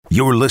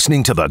You're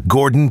listening to the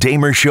Gordon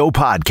Damer Show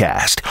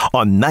podcast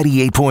on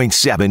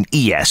 98.7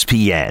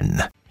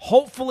 ESPN.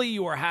 Hopefully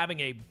you are having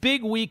a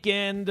big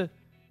weekend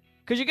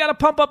because you got to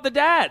pump up the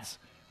dads.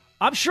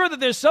 I'm sure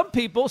that there's some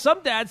people,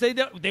 some dads,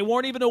 they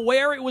weren't even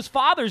aware it was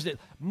Father's Day.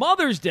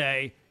 Mother's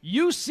Day,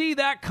 you see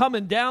that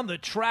coming down the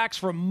tracks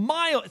for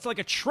miles. It's like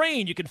a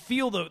train. You can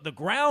feel the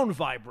ground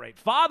vibrate.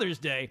 Father's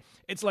Day,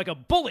 it's like a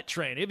bullet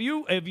train. If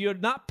you're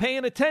not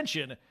paying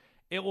attention,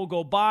 it will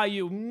go by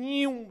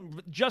you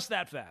just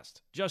that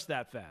fast.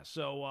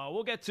 So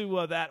we'll get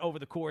to that over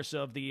the course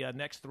of the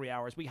next 3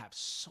 hours. We have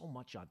so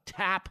much on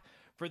tap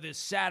for this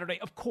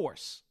Saturday. Of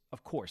course,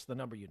 the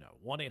number you know,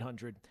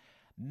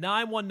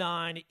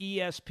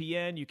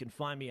 1-800-919-ESPN. You can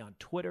find me on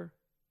Twitter,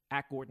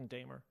 @Gordon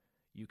Damer.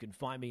 You can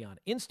find me on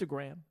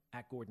Instagram,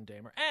 @Gordon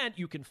Damer. And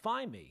you can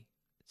find me,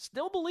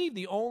 still believe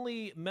the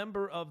only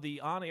member of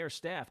the on-air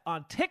staff,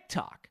 on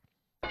TikTok,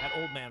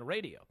 @Old Man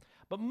Radio.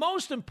 But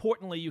most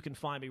importantly, you can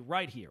find me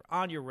right here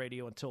on your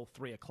radio until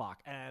 3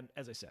 o'clock. And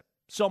as I said,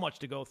 so much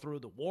to go through.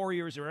 The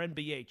Warriors are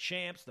NBA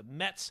champs. The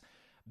Mets,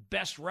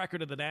 best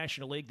record of the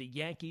National League. The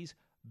Yankees,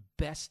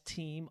 best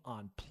team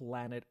on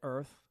planet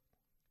Earth.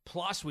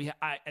 Plus,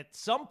 at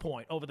some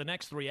point over the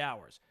next 3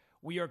 hours,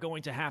 we are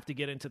going to have to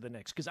get into the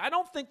Knicks. Because I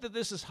don't think that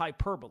this is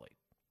hyperbole.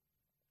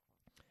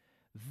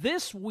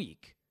 This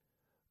week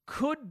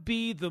could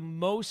be the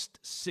most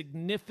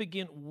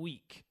significant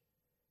week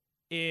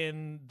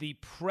in the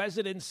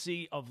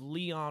presidency of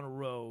Leon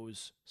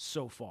Rose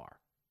so far.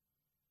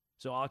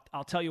 So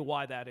I'll tell you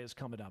why that is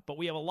coming up. But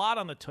we have a lot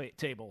on the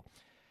table.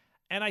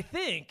 And I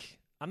think,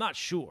 I'm not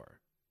sure,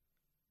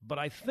 but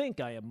I think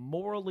I am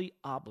morally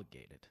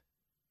obligated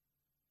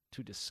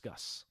to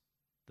discuss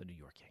the New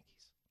York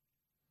Yankees.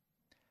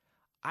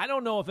 I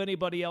don't know if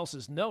anybody else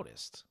has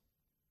noticed.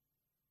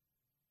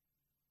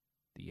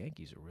 The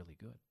Yankees are really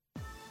good.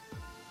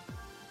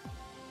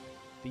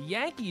 The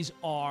Yankees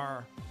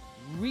are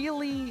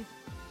really,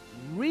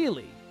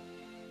 really,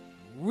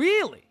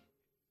 really,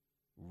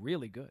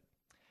 really good.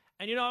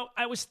 And,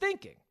 I was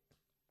thinking,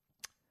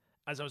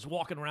 as I was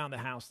walking around the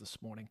house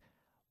this morning,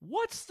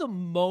 what's the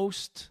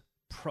most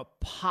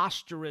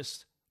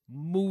preposterous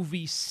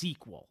movie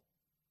sequel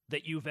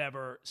that you've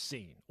ever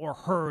seen or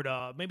heard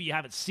of? Maybe you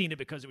haven't seen it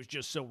because it was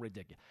just so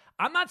ridiculous.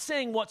 I'm not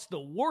saying what's the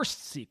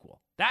worst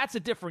sequel. That's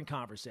a different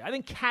conversation. I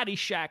think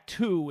Caddyshack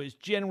 2 is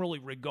generally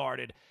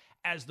regarded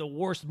as the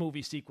worst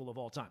movie sequel of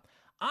all time.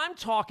 I'm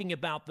talking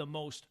about the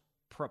most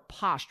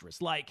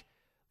preposterous. Like,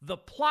 the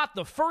plot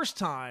the first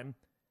time,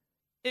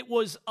 it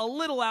was a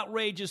little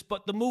outrageous,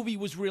 but the movie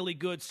was really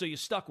good, so you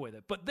stuck with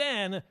it. But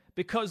then,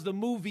 because the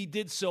movie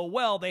did so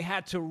well, they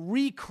had to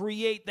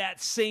recreate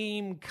that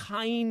same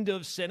kind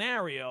of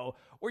scenario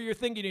where you're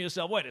thinking to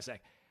yourself, wait a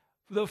sec,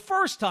 the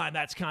first time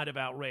that's kind of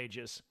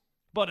outrageous,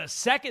 but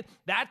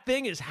that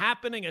thing is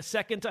happening a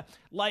second time.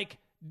 Like,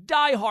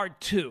 Die Hard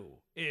 2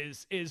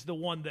 is the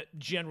one that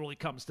generally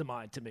comes to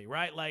mind to me,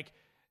 right? Like,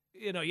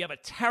 you have a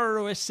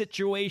terrorist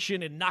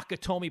situation in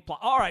Nakatomi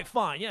Plaza. All right,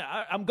 fine.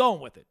 Yeah, I'm going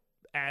with it.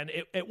 And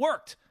it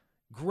worked.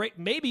 Great,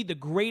 maybe the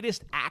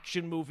greatest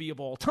action movie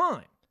of all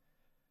time.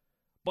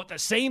 But the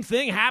same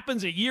thing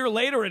happens a year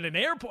later in an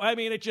airport. I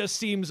mean, it just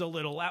seems a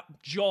little out.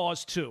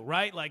 Jaws 2,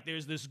 right? Like,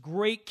 there's this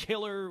great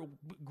killer,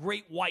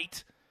 great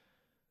white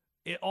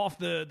off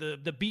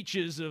the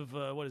beaches of,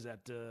 what is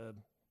that?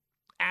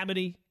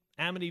 Amity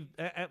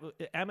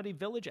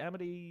Village?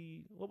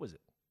 what was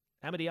it?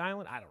 Amity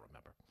Island? I don't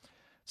remember.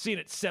 Seen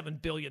it 7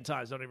 billion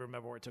times. Don't even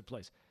remember where it took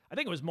place. I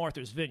think it was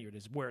Martha's Vineyard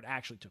is where it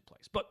actually took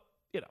place. But,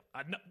 a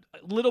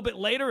little bit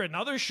later,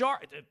 another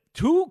shark,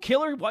 2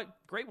 killer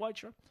great white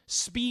shark,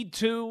 Speed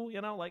 2,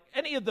 like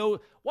any of those.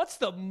 What's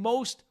the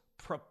most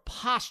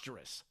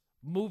preposterous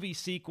movie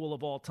sequel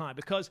of all time?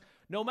 Because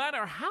no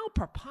matter how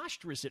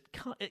preposterous it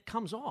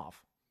comes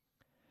off,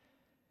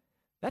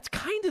 that's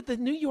kind of the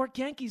New York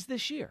Yankees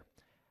this year.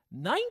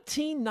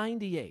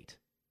 1998,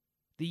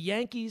 the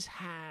Yankees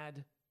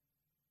had,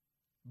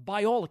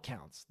 by all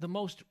accounts, the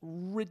most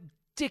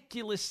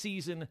ridiculous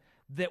season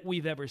that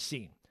we've ever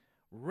seen.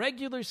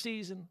 Regular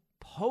season,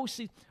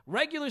 postseason.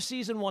 Regular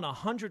season won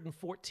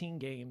 114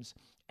 games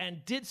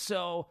and did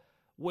so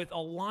with a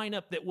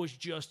lineup that was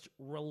just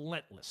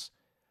relentless.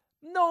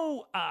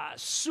 No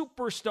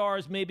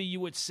superstars, maybe you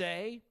would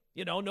say.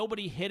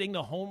 Nobody hitting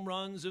the home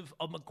runs of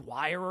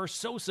McGuire or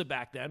Sosa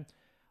back then.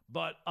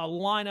 But a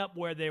lineup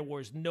where there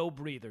was no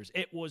breathers.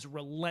 It was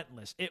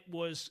relentless. It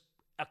was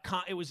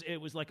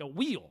like a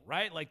wheel,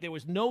 right? Like, there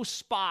was no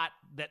spot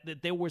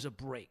that there was a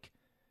break.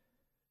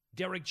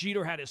 Derek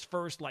Jeter had his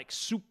first,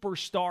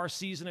 superstar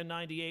season in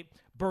 98.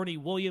 Bernie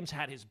Williams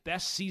had his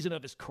best season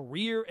of his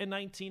career in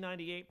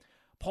 1998.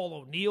 Paul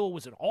O'Neill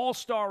was an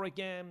all-star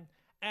again.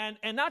 And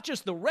not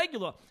just the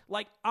regular,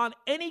 on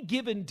any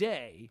given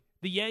day,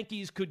 the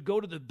Yankees could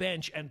go to the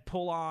bench and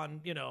pull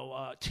on,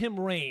 Tim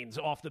Raines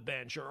off the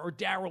bench or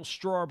Darryl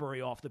Strawberry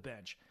off the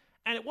bench.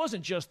 And it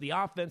wasn't just the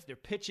offense. Their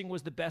pitching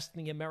was the best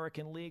in the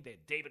American League. They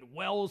had David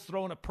Wells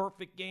throwing a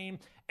perfect game.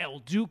 El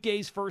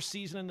Duque's first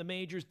season in the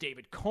majors.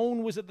 David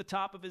Cone was at the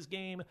top of his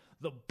game.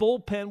 The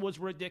bullpen was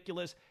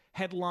ridiculous.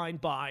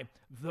 headlined by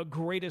the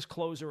greatest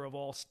closer of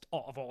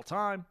all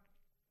time.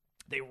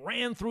 They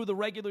ran through the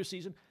regular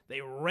season.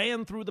 They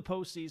ran through the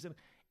postseason.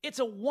 It's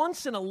a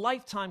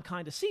once-in-a-lifetime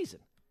kind of season.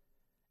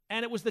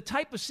 And it was the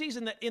type of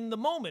season that in the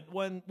moment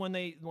when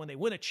they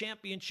win a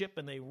championship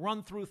and they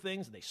run through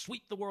things and they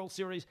sweep the World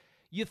Series,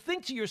 you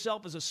think to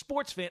yourself as a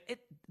sports fan,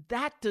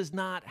 that does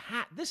not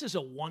happen. This is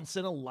a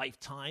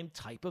once-in-a-lifetime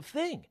type of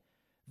thing.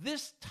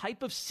 This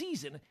type of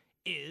season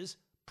is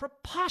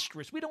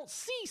preposterous. We don't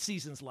see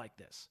seasons like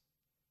this.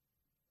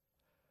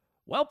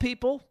 Well,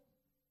 people,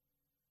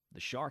 the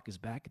shark is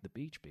back at the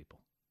beach, people.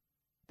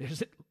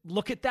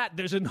 Look at that.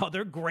 There's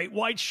another great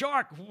white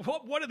shark.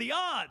 What are the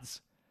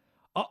odds?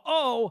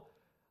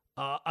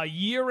 A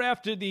year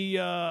after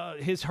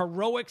his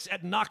heroics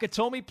at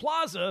Nakatomi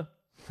Plaza,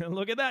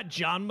 look at that.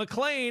 John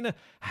McClane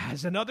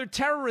has another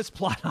terrorist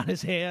plot on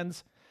his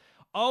hands.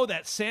 Oh,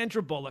 that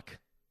Sandra Bullock.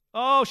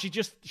 Oh,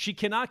 she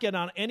cannot get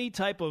on any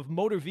type of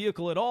motor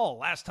vehicle at all.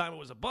 Last time it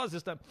was a buzz.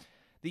 This time,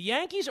 the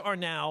Yankees are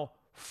now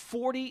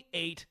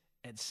 48-16.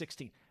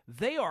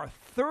 They are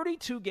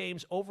 32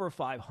 games over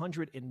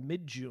 500 in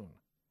mid-June.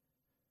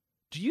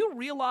 Do you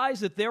realize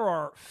that there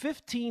are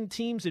 15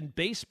 teams in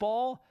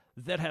baseball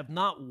that have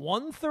not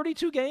won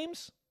 32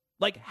 games?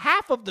 Like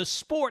half of the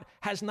sport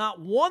has not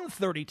won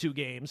 32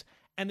 games,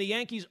 and the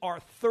Yankees are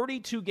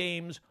 32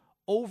 games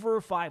over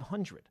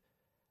 500.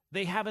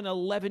 They have an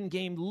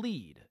 11-game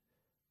lead.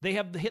 They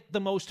have hit the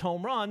most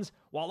home runs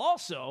while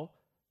also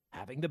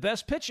having the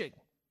best pitching.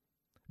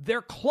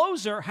 Their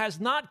closer has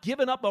not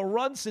given up a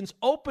run since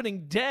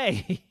opening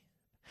day.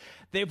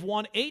 They've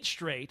won 8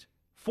 straight,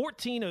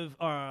 14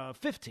 of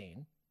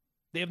 15.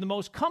 They have the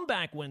most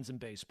comeback wins in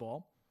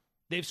baseball.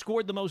 They've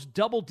scored the most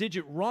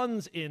double-digit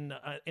runs in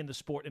the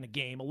sport in a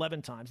game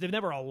 11 times. They've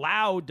never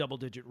allowed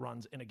double-digit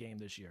runs in a game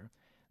this year.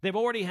 They've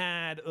already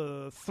had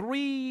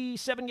 3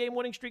 7-game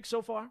winning streaks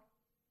so far.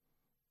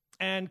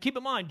 And keep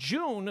in mind,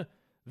 June,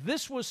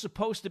 this was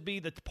supposed to be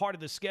the part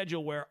of the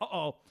schedule where,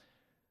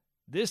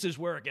 this is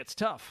where it gets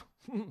tough.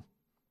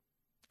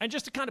 And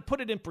just to kind of put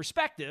it in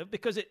perspective,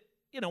 because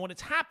when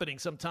it's happening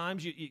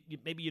sometimes,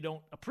 maybe you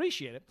don't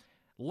appreciate it.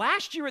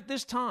 Last year at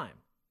this time,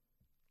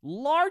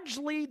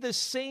 largely the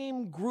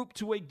same group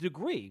to a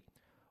degree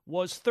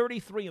was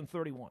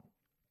 33-31.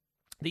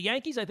 The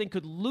Yankees, I think,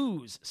 could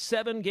lose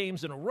 7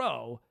 games in a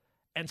row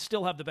and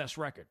still have the best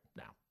record.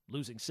 Now,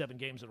 losing 7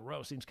 games in a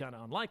row seems kind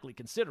of unlikely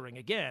considering,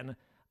 again,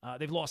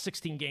 they've lost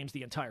 16 games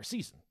the entire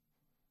season.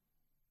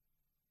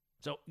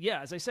 So,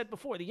 yeah, as I said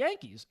before, the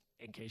Yankees,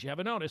 in case you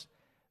haven't noticed,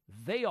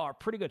 they are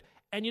pretty good.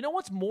 And you know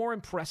what's more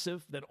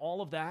impressive than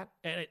all of that?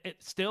 And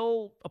it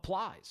still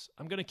applies.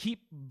 I'm going to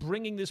keep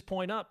bringing this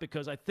point up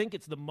because I think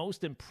it's the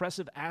most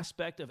impressive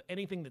aspect of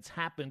anything that's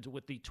happened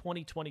with the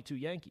 2022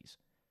 Yankees.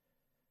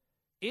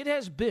 It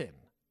has been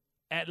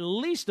at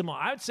least a month.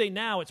 I would say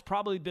now it's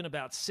probably been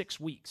about 6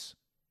 weeks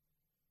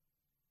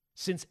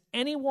since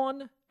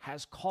anyone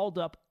has called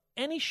up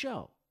any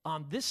show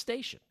on this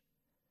station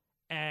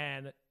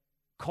and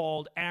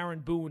called Aaron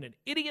Boone an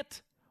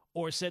idiot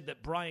or said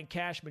that Brian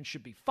Cashman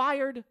should be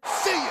fired.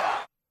 See ya!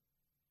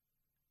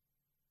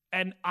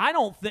 And I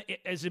don't think,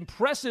 as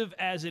impressive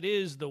as it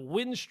is, the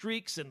win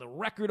streaks and the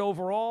record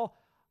overall,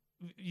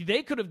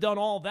 they could have done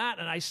all that,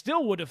 and I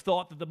still would have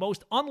thought that the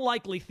most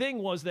unlikely thing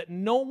was that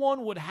no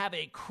one would have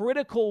a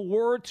critical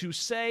word to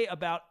say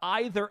about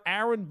either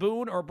Aaron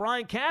Boone or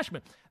Brian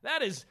Cashman.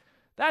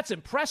 That's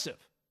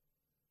impressive.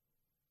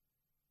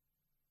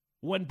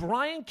 When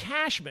Brian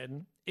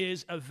Cashman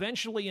is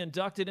eventually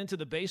inducted into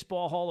the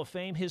Baseball Hall of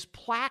Fame, his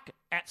plaque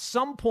at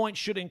some point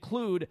should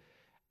include,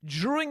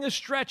 during the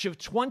stretch of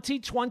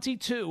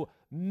 2022,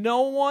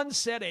 no one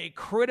said a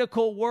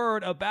critical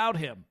word about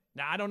him.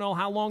 Now, I don't know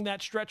how long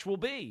that stretch will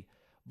be,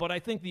 but I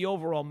think the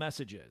overall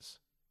message is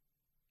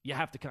you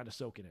have to kind of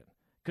soak it in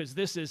because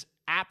this is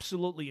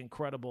absolutely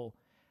incredible.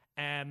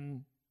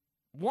 And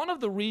one of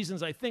the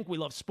reasons I think we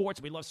love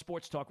sports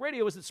talk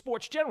radio, is that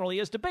sports generally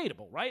is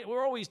debatable, right?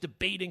 We're always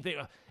debating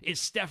things. Is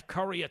Steph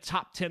Curry a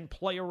top 10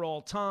 player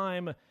all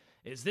time?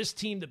 Is this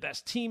team the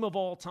best team of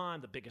all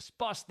time? The biggest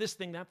bust, this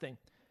thing, that thing.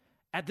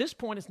 At this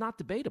point, it's not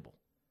debatable.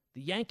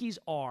 The Yankees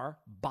are,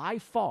 by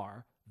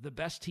far, the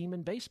best team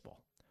in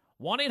baseball.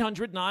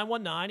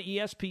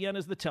 1-800-919-ESPN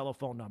is the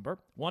telephone number.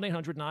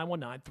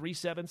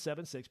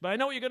 1-800-919-3776. But I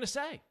know what you're going to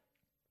say.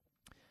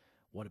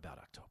 What about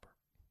October?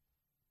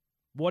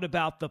 What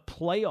about the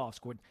playoffs,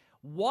 Gordon?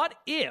 What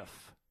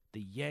if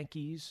the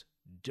Yankees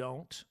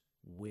don't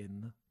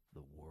win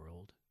the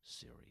World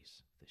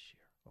Series this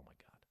year? Oh, my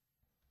God.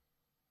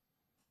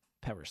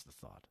 Perish the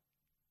thought.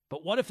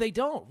 But what if they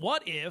don't?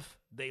 What if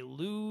they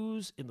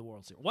lose in the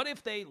World Series? What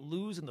if they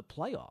lose in the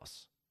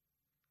playoffs?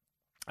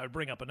 I would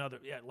bring up another,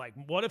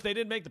 what if they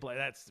didn't make the play?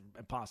 That's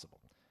impossible.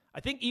 I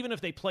think even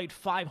if they played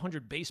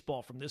 500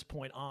 baseball from this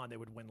point on, they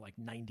would win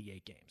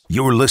 98 games.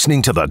 You're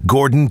listening to the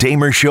Gordon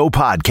Damer Show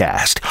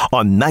podcast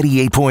on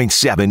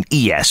 98.7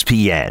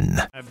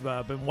 ESPN.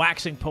 I've been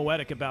waxing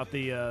poetic about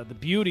the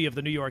beauty of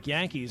the New York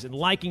Yankees and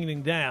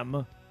likening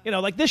them.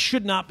 This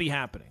should not be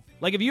happening.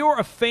 If you're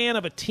a fan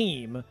of a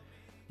team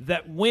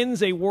that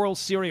wins a World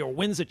Series or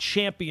wins a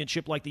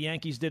championship like the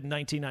Yankees did in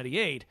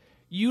 1998,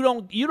 you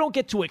don't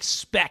get to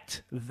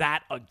expect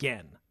that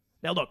again.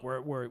 Now, look,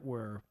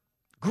 we're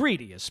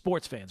greedy as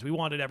sports fans. We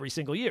want it every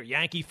single year.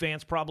 Yankee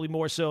fans probably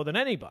more so than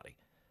anybody.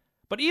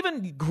 But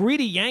even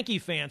greedy Yankee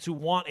fans who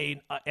want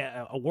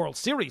a World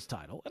Series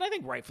title, and I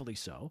think rightfully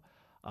so,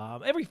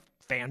 every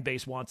fan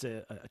base wants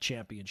a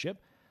championship.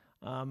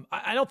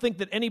 I don't think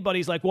that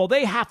anybody's like, well,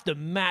 they have to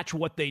match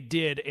what they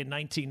did in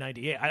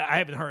 1998. I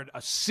haven't heard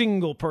a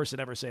single person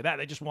ever say that.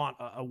 They just want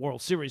a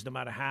World Series no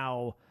matter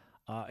how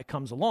it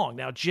comes along.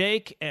 Now,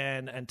 Jake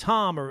and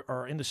Tom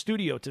are in the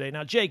studio today.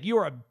 Now, Jake, you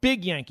are a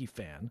big Yankee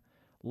fan.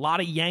 A lot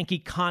of Yankee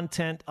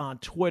content on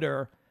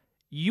Twitter.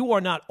 You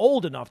are not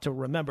old enough to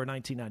remember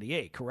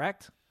 1998,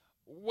 correct?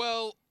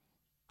 Well,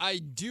 I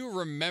do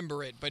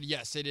remember it, but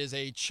yes, it is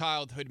a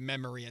childhood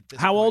memory at this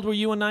point. How old were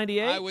you in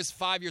 98? I was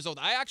 5 years old.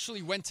 I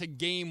actually went to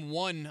Game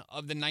 1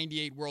 of the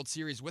 98 World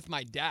Series with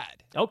my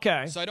dad.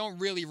 Okay. So I don't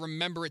really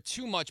remember it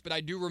too much, but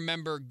I do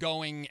remember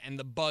going and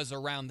the buzz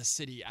around the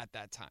city at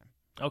that time.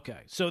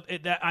 Okay. So,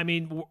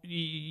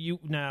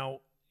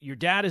 now, your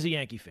dad is a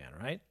Yankee fan,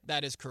 right?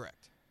 That is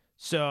correct.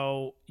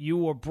 So you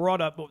were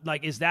brought up,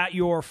 like, is that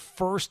your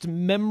first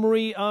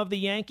memory of the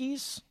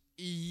Yankees?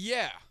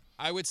 Yeah.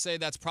 I would say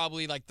that's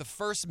probably like the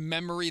first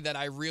memory that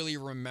I really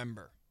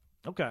remember.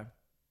 Okay.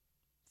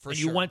 For and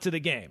sure. You went to the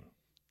game.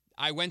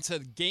 I went to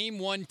Game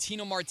 1.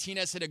 Tino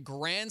Martinez hit a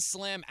grand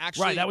slam.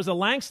 Actually, right, that was the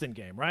Langston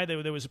game, right?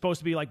 There was supposed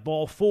to be like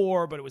ball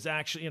 4, but it was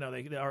actually,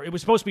 it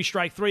was supposed to be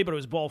strike 3, but it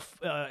was ball.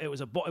 It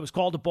was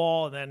called a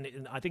ball, and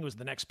then I think it was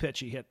the next pitch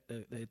he hit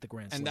the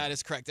grand slam. And that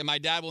is correct. And my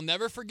dad will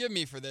never forgive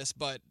me for this,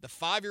 but the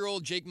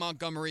 5-year-old Jake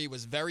Montgomery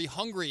was very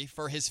hungry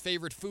for his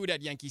favorite food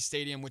at Yankee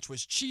Stadium, which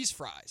was cheese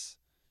fries.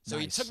 So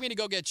Nice. He took me to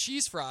go get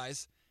cheese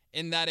fries.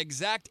 In that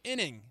exact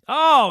inning,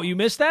 oh, you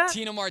missed that?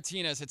 Tino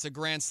Martinez hits a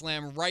grand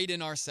slam right in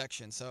our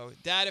section. So,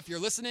 Dad, if you're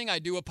listening, I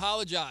do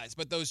apologize.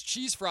 But those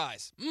cheese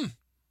fries,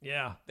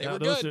 yeah, they were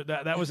good.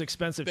 That was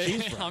expensive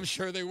cheese fries. I'm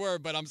sure they were,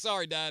 but I'm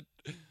sorry, Dad.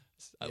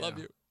 I love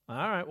you. All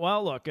right.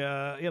 Well, look,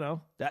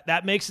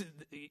 that makes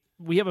it.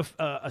 We have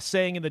a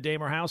saying in the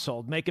Damer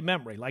household: make a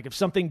memory. Like if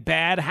something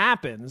bad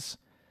happens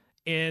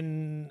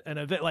in an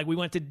event, like we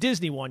went to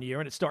Disney one year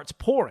and it starts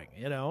pouring,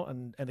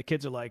 and the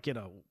kids are like,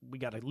 we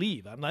got to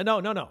leave. I'm like,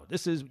 no.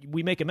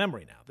 We make a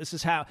memory now.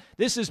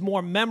 This is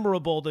more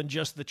memorable than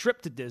just the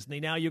trip to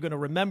Disney. Now you're going to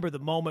remember the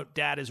moment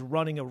Dad is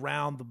running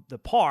around the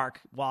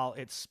park while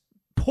it's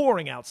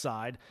pouring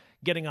outside,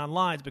 getting on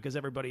lines because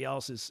everybody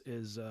else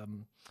is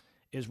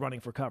running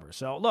for cover.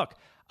 So look,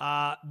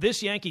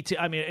 this Yankee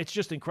team, it's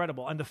just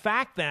incredible. And the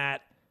fact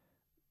that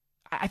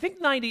I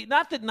think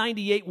not that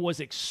 98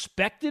 was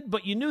expected,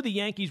 but you knew the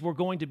Yankees were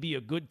going to be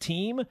a good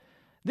team.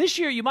 This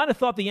year, you might have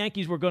thought the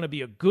Yankees were going to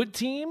be a good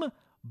team,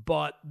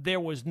 but there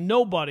was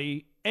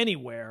nobody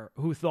anywhere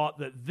who thought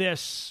that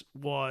this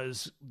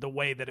was the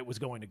way that it was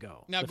going to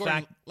go. Now,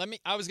 Gordon,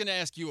 I was going to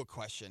ask you a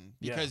question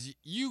because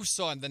you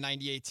saw the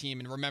 98 team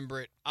and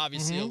remember it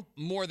obviously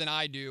more than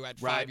I do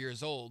at 5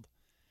 years old.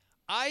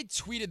 I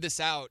tweeted this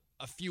out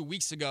a few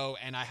weeks ago,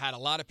 and I had a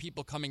lot of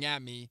people coming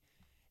at me.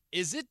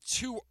 Is it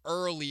too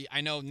early?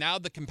 I know now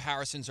the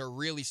comparisons are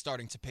really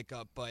starting to pick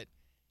up, but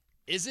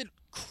is it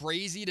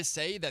crazy to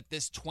say that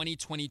this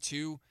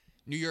 2022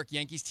 New York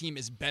Yankees team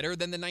is better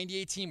than the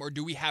 98 team, or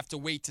do we have to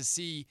wait to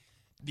see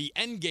the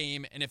end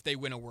game and if they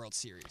win a World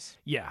Series?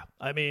 Yeah.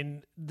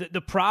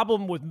 The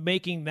problem with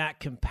making that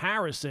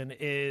comparison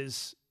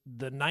is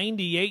the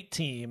 98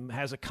 team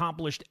has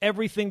accomplished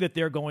everything that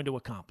they're going to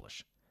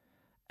accomplish.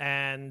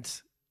 And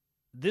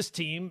this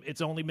team, it's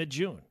only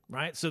mid-June,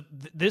 right? So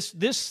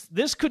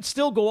this could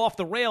still go off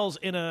the rails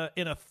in a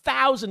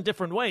 1,000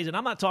 different ways. And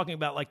I'm not talking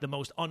about like the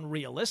most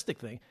unrealistic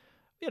thing.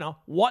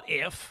 What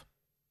if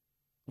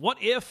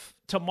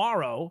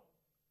tomorrow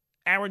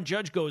Aaron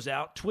Judge goes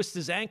out, twists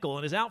his ankle,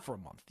 and is out for a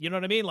month? You know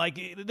what I mean?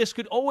 Like this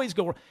could always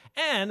go.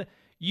 And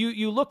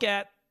you look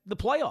at the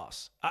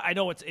playoffs. I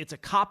know it's a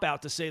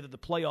cop-out to say that the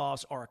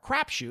playoffs are a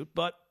crapshoot,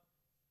 but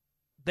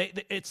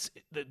it's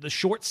the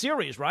short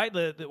series, right?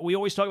 We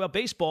always talk about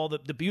baseball.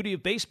 The beauty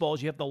of baseball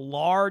is you have the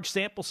large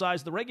sample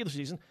size of the regular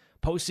season.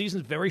 Postseason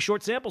is very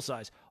short sample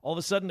size. All of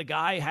a sudden, the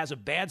guy has a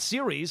bad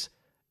series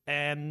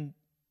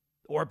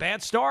or a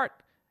bad start.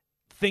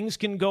 Things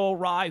can go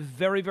awry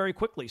very, very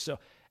quickly. So,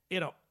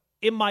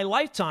 in my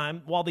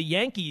lifetime, while the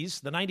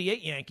Yankees, the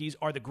 98 Yankees,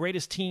 are the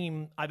greatest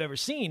team I've ever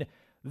seen,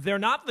 they're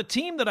not the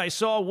team that I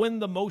saw win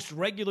the most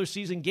regular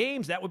season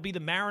games. That would be the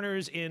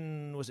Mariners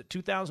in, was it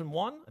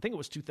 2001? I think it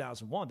was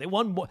 2001.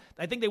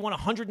 I think they won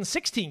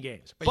 116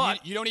 games.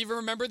 But you don't even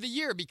remember the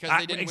year because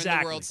they didn't win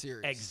the World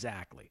Series.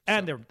 Exactly.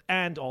 So.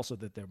 And also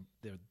that they're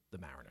the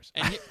Mariners.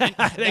 And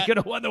they could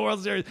have won the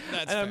World Series.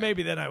 That's fair.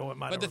 Maybe then I might have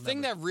But the remembered.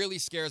 thing that really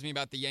scares me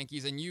about the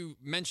Yankees, and you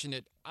mentioned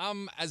it,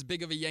 I'm as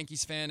big of a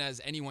Yankees fan as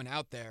anyone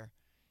out there.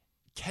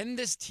 Can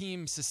this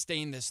team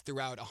sustain this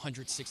throughout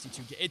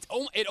 162 games?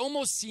 It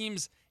almost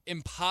seems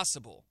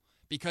impossible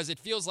because it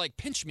feels like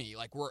pinch me.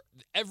 Like we're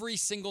every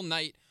single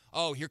night,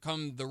 oh, here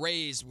come the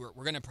Rays. We're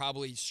going to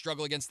probably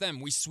struggle against them.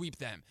 We sweep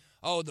them.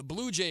 oh, the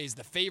Blue Jays,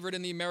 the favorite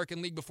in the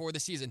American League before the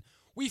season.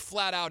 We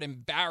flat out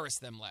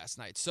embarrassed them last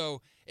night.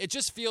 So it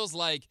just feels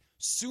like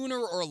sooner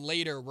or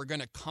later we're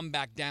going to come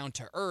back down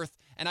to earth.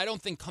 And I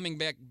don't think coming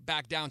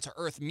back down to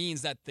earth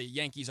means that the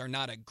Yankees are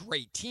not a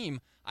great team.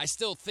 I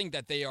still think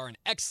that they are an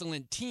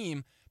excellent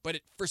team.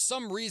 But for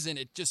some reason,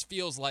 it just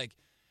feels like,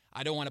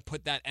 I don't want to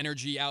put that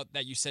energy out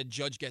that you said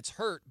Judge gets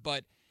hurt,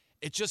 but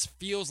it just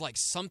feels like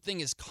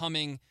something is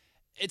coming.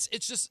 It's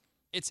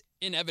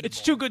inevitable.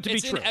 It's too good to be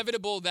true. It's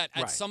inevitable that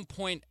at some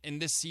point in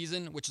this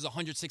season, which is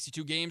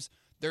 162 games,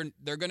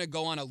 they're going to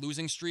go on a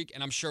losing streak,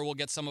 and I'm sure we'll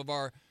get some of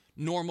our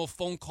normal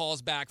phone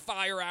calls back.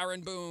 Fire Aaron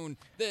Boone,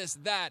 this,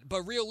 that.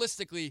 But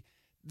realistically,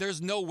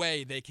 there's no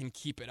way they can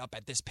keep it up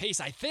at this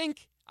pace.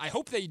 I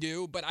hope they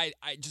do, but I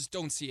just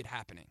don't see it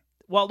happening.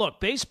 Well, look,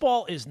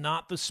 baseball is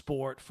not the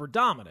sport for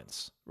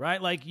dominance, right?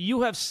 Like,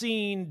 you have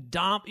seen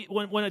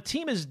when a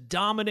team is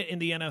dominant in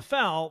the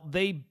NFL,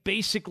 they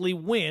basically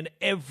win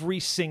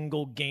every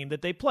single game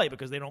that they play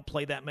because they don't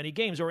play that many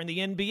games. Or in the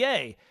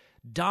NBA,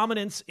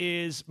 dominance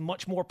is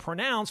much more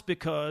pronounced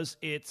because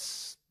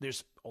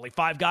there's only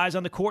 5 guys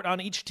on the court on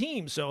each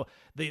team. So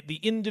the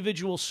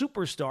individual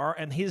superstar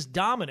and his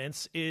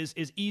dominance is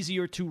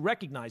easier to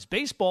recognize.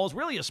 Baseball is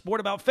really a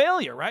sport about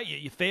failure, right?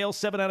 You fail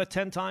 7 out of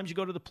 10 times, you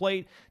go to the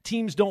plate.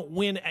 Teams don't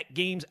win at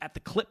games at the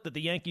clip that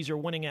the Yankees are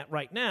winning at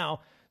right now.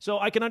 So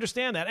I can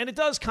understand that. And it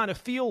does kind of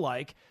feel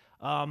like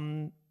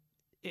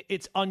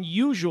it's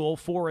unusual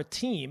for a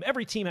team.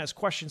 Every team has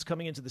questions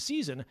coming into the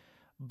season,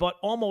 but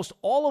almost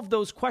all of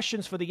those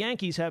questions for the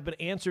Yankees have been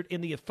answered in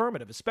the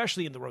affirmative,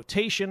 especially in the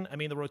rotation. I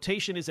mean, the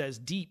rotation is as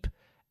deep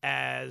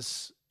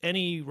as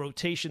any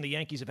rotation the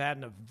Yankees have had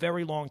in a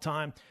very long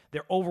time.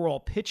 Their overall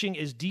pitching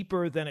is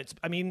deeper than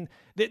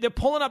they're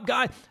pulling up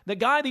the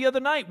guy the other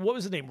night, what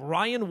was his name?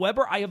 Ryan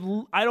Weber. I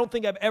don't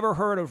think I've ever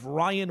heard of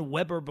Ryan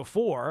Weber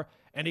before,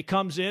 and he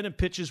comes in and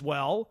pitches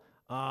well.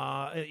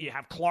 You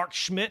have Clark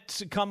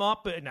Schmidt come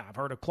up. Now, I've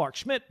heard of Clark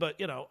Schmidt, but,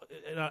 in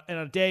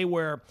a day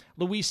where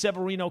Luis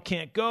Severino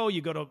can't go,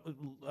 you go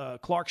to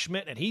Clark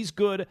Schmidt, and he's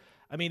good.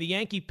 I mean, the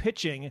Yankee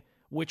pitching,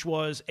 which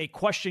was a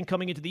question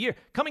coming into the year.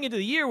 Coming into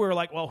the year, we were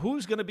like, well,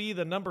 who's going to be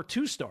the number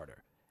 2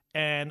 starter?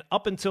 And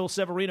up until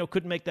Severino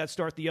couldn't make that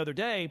start the other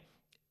day,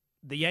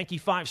 the Yankee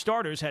 5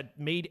 starters had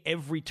made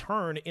every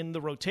turn in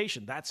the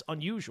rotation. That's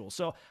unusual.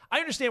 So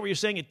I understand what you're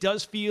saying. It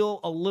does feel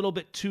a little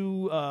bit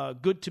too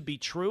good to be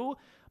true.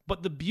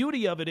 But the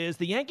beauty of it is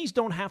the Yankees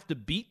don't have to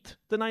beat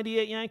the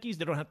 98 Yankees.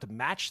 They don't have to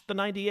match the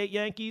 98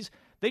 Yankees.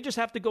 They just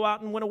have to go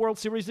out and win a World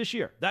Series this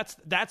year. That's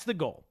the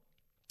goal.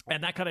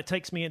 And that kind of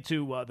takes me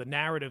into the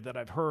narrative that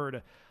I've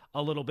heard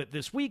a little bit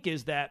this week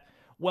is that,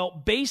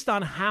 well, based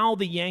on how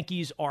the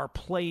Yankees are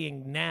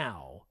playing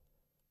now,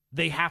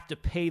 they have to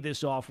pay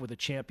this off with a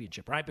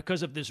championship, right?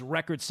 Because of this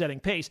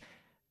record-setting pace,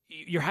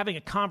 you're having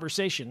a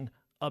conversation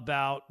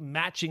about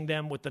matching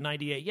them with the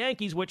 98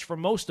 Yankees, which for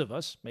most of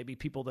us, maybe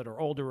people that are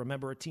older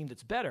remember a team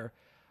that's better,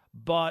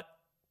 but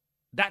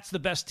that's the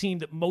best team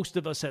that most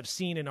of us have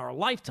seen in our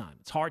lifetime.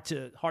 It's hard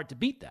to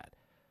beat that.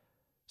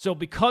 So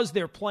because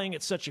they're playing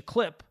at such a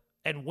clip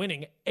and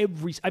winning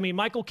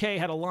Michael Kay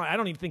had a line, I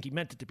don't even think he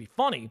meant it to be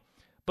funny,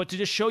 but to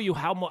just show you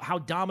how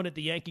dominant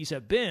the Yankees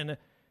have been, I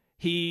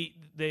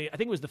think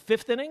it was the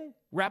 5th inning,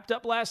 wrapped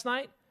up last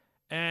night,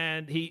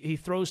 and he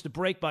throws the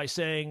break by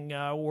saying,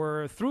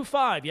 we're through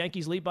 5.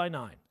 Yankees lead by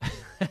 9.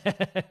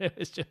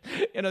 It's just,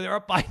 they're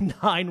up by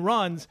 9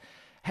 runs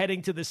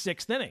heading to the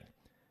 6th inning.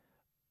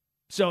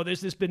 So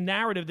there's this been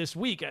narrative this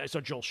week. So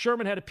Joel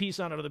Sherman had a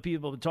piece on it. Other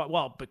people have talked,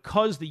 well,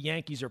 because the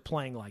Yankees are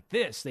playing like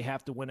this, they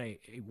have to win a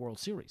World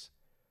Series.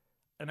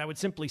 And I would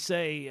simply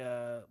say,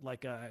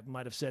 like I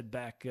might have said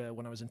back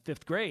when I was in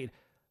 5th grade,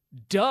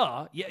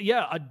 duh,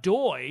 yeah,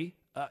 adoy.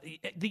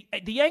 The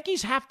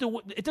Yankees have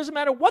to. It doesn't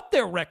matter what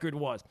their record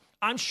was.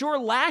 I'm sure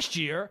last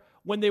year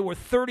when they were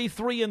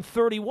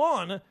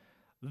 33-31,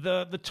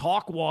 the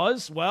talk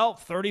was, well,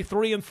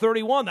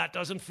 33-31. That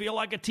doesn't feel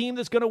like a team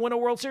that's going to win a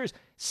World Series.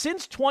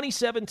 Since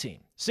 2017,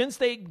 since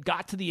they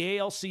got to the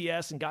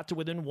ALCS and got to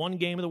within 1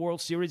 game of the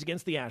World Series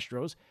against the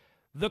Astros,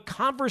 the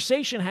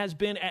conversation has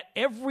been at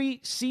every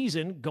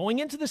season, going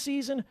into the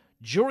season,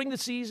 during the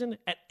season,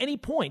 at any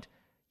point.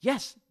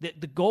 Yes,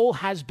 the goal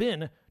has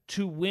been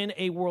to win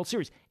a World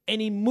Series.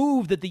 Any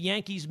move that the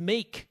Yankees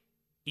make,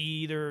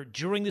 either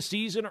during the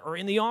season or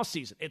in the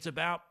offseason, it's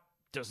about,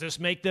 does this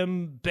make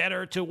them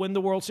better to win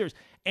the World Series?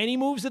 Any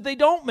moves that they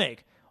don't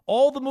make,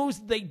 all the moves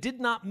that they did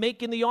not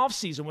make in the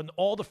offseason when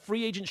all the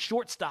free agent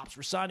shortstops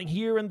were signing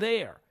here and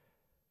there.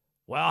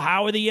 Well,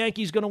 how are the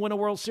Yankees going to win a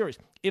World Series?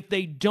 If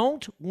they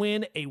don't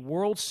win a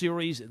World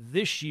Series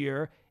this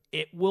year,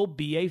 it will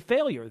be a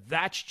failure.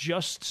 That's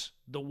just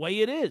the way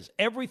it is.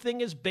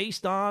 Everything is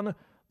based on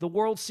the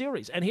World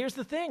Series. And here's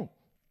the thing.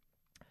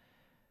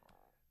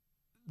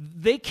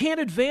 They can't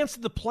advance to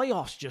the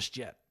playoffs just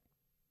yet.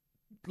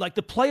 Like,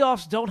 the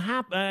playoffs don't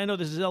happen. I know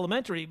this is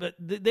elementary, but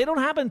they don't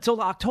happen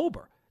until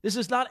October. This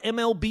is not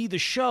MLB The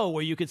Show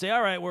where you could say,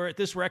 all right, we're at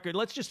this record.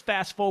 Let's just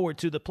fast forward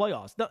to the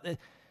playoffs. No,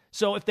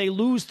 so if they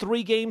lose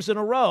 3 games in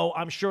a row,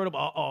 I'm sure,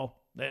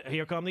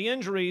 here come the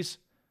injuries.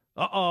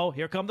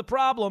 here come the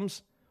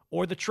problems.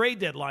 Or the trade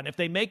deadline. If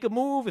they make a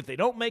move, if they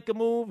don't make a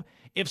move,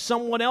 if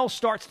someone else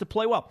starts to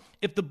play well,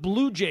 if the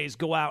Blue Jays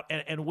go out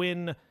and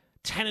win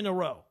 10 in a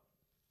row,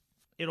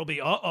 it'll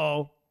be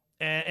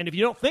And if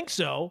you don't think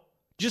so,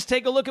 just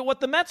take a look at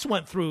what the Mets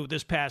went through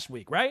this past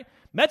week, right?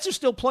 Mets are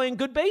still playing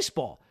good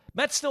baseball.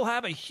 Mets still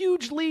have a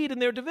huge lead in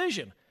their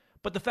division.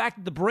 But the fact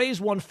that the Braves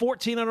won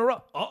 14 in a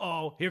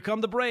row, here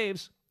come the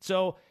Braves.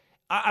 So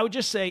I would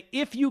just say,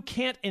 if you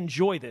can't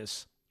enjoy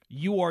this,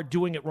 you are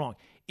doing it wrong.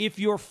 If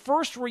your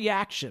first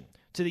reaction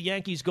to the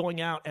Yankees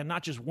going out and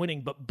not just winning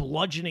but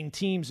bludgeoning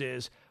teams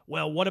is,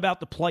 well, what about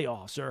the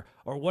playoffs? Or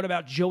what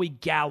about Joey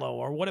Gallo?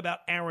 Or what about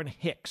Aaron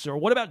Hicks? Or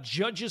what about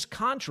Judge's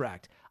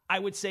contract? I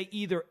would say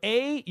either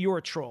A, you're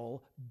a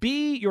troll,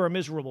 B, you're a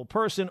miserable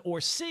person, or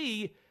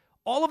C,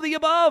 all of the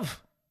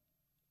above.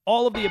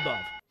 All of the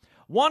above.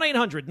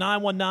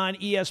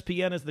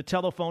 1-800-919-ESPN is the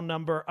telephone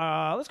number.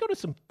 Let's go to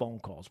some phone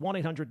calls.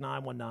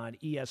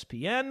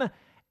 1-800-919-ESPN.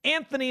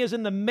 Anthony is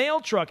in the mail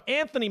truck.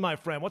 Anthony, my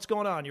friend, what's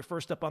going on? You're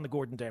first up on the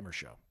Gordon Damer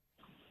Show.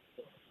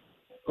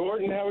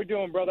 Gordon, how we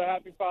doing, brother?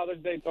 Happy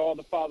Father's Day to all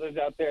the fathers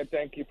out there.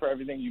 Thank you for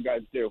everything you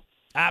guys do.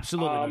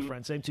 Absolutely, my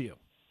friend. Same to you.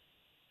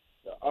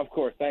 Of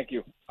course. Thank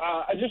you.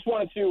 I just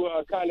wanted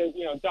to kind of,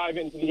 dive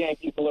into the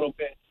Yankees a little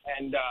bit.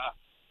 And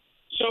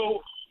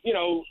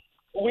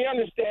we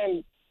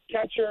understand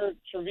catcher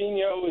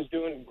Trevino is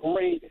doing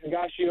great.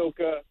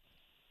 Higashioka,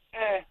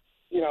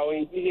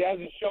 he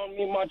hasn't shown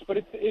me much, but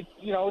it's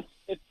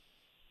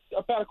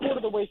about a quarter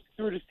of the way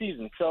through the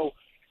season. So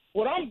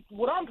what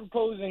I'm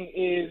proposing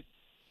is,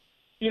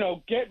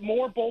 get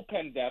more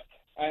bullpen depth.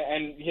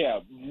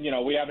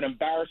 We have an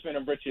embarrassment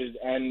of riches,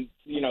 and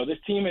this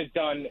team has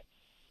done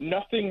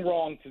nothing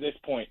wrong to this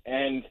point.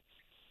 And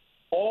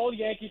all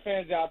Yankee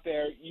fans out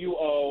there, you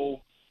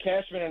owe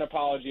Cashman an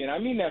apology, and I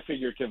mean that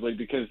figuratively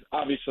because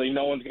obviously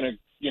no one's going to,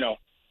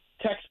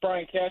 text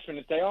Brian Cashman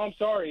and say, "Oh, I'm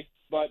sorry,"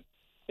 but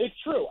it's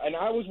true, and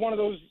I was one of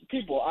those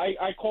people.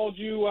 I called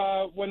you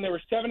when they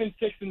were 7-6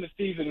 in the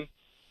season,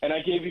 and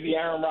I gave you the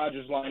Aaron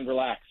Rodgers line,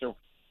 relax, or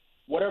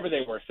whatever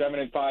they were,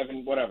 7-5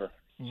 and whatever.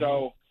 Mm-hmm.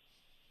 So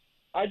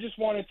I just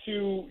wanted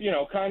to,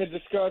 kind of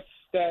discuss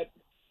that,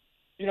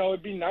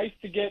 it'd be nice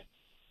to get,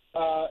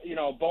 a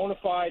bona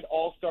fide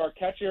all-star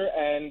catcher,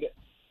 and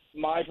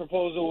my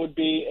proposal would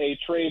be a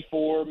trade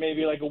for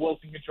maybe like a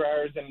Wilson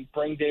Contreras and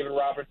bring David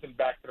Robertson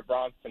back to the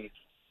Bronx and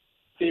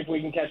see if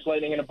we can catch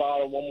lightning in a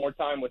bottle one more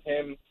time with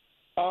him.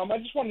 I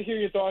just wanted to hear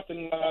your thoughts,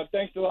 and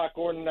thanks a lot,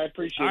 Gordon. I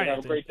appreciate it. Have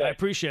a great day. I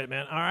appreciate it,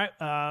 man. All right.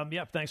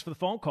 Thanks for the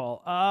phone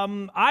call.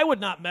 I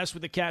would not mess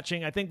with the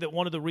catching. I think that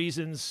one of the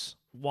reasons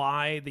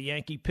why the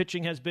Yankee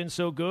pitching has been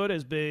so good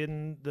has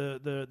been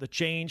the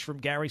change from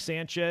Gary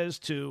Sanchez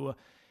to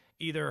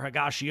either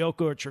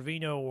Higashioka or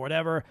Trevino or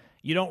whatever.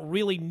 You don't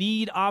really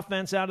need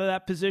offense out of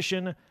that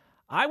position.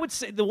 I would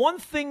say the one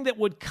thing that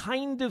would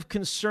kind of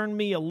concern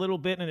me a little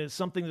bit, and it's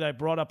something that I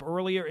brought up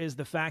earlier, is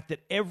the fact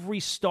that every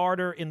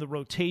starter in the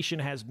rotation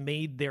has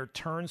made their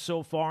turn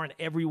so far, and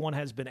everyone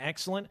has been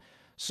excellent.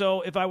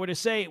 So if I were to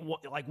say,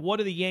 what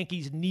do the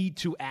Yankees need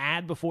to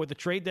add before the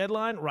trade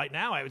deadline? Right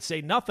now, I would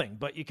say nothing,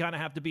 but you kind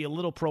of have to be a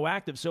little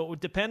proactive. So it would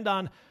depend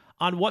on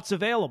what's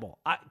available.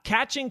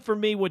 Catching, for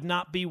me, would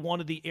not be one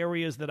of the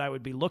areas that I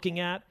would be looking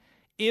at.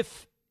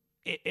 If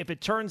it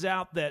turns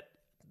out that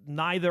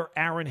neither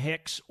Aaron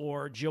Hicks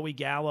or Joey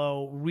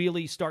Gallo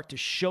really start to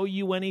show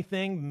you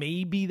anything,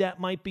 maybe that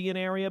might be an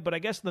area. But I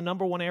guess the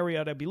number one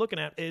area I'd be looking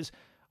at is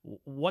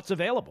what's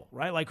available,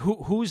 right? Like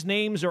whose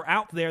names are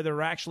out there that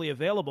are actually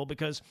available,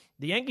 because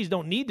the Yankees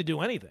don't need to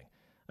do anything.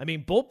 I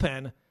mean,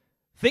 bullpen,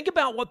 think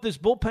about what this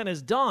bullpen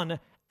has done,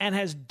 and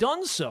has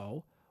done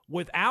so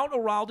without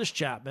Aroldis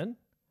Chapman,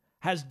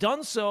 has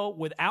done so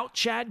without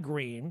Chad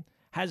Green,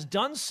 has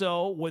done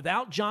so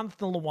without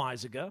Jonathan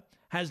Loaisiga,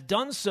 has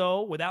done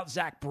so without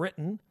Zach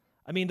Britton.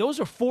 I mean, those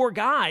are four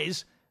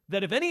guys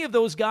that if any of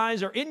those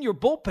guys are in your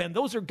bullpen,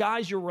 those are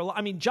guys you're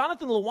I mean,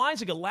 Jonathan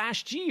Loaisiga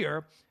last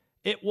year,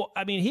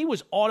 he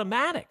was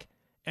automatic.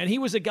 And he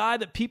was a guy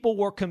that people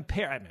were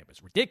comparing. I mean, it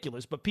was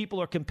ridiculous, but people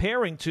are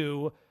comparing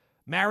to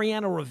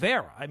Mariano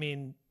Rivera. I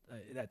mean,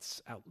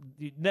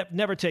 you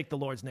never take the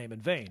Lord's name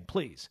in vain,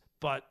 please.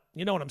 But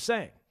you know what I'm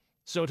saying.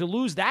 So to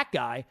lose that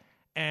guy,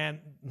 and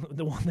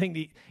the one thing,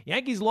 the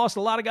Yankees lost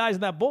a lot of guys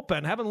in that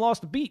bullpen, haven't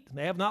lost a beat.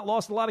 They have not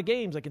lost a lot of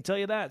games, I can tell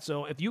you that.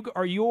 So if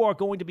you are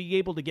going to be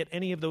able to get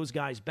any of those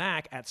guys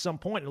back at some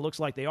point, it looks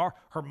like they are.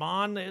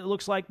 Herman, it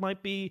looks like,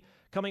 might be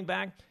coming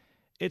back.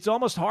 It's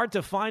almost hard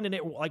to find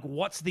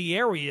what's the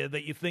area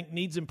that you think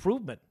needs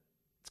improvement.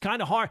 It's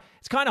kind of hard.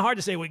 It's kind of hard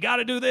to say, we got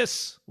to do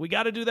this, we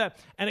got to do that.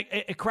 And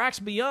it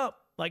cracks me up.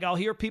 Like, I'll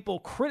hear people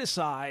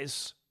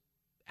criticize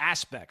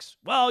aspects.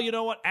 Well, you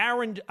know what,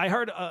 Aaron, I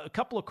heard a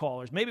couple of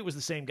callers, maybe it was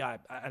the same guy,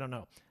 I don't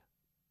know.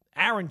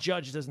 Aaron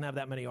Judge doesn't have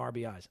that many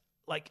RBIs.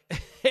 Like,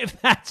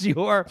 if that's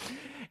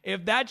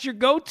your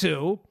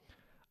go-to,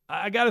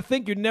 I got to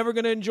think you're never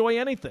going to enjoy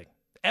anything.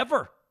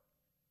 Ever.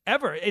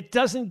 It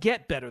doesn't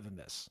get better than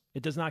this.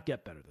 It does not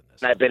get better than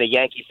this. I've been a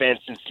Yankee fan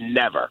since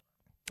never.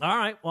 All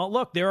right. Well,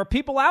 look, there are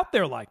people out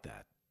there like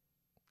that.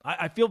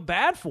 I feel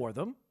bad for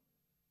them.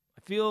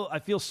 I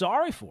feel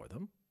sorry for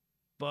them,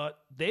 but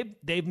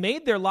they've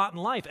made their lot in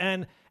life.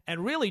 And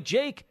really,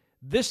 Jake,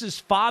 this is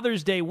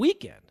Father's Day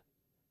weekend.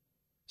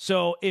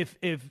 So if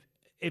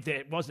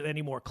it wasn't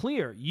any more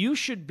clear, you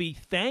should be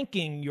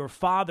thanking your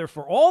father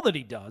for all that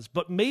he does,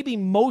 but maybe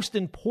most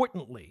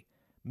importantly,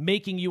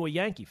 making you a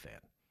Yankee fan.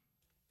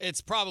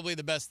 It's probably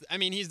the best. I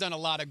mean, he's done a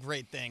lot of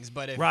great things,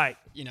 but if,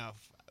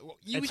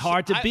 it's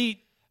hard to beat.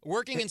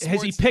 Working in sports,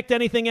 has he picked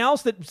anything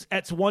else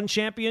that's won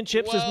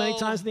championships as many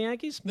times as the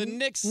Yankees? The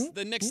Knicks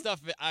stuff,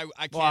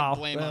 I can't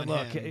blame on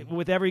him.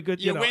 With every good,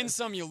 you win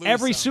some, you lose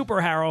every some.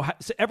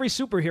 Every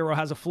superhero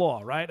has a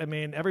flaw, right? I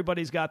mean,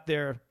 everybody's got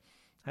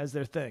has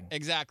their thing.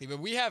 Exactly, but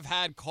we have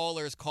had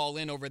callers call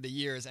in over the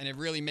years, and it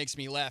really makes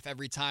me laugh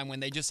every time when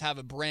they just have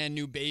a brand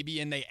new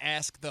baby and they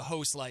ask the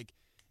host, like,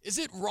 is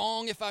it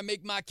wrong if I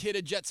make my kid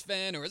a Jets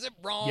fan, or is it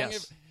wrong yes.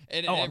 if...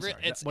 I'm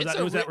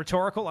sorry. Was that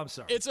rhetorical? I'm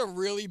sorry. It's a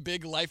really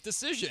big life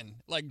decision.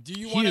 Like, do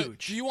you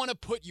want to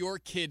put your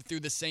kid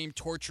through the same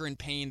torture and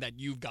pain that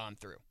you've gone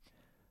through?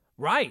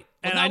 Right.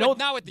 Well, and I know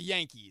not with the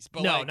Yankees,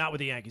 but not with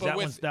the Yankees.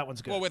 That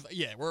one's good.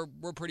 Well,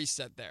 we're pretty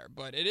set there.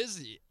 But it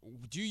is.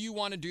 Do you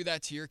want to do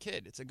that to your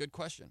kid? It's a good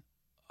question.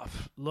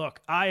 Look,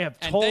 I have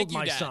told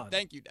my son.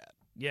 Thank you, Dad.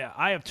 Yeah,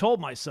 I have told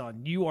my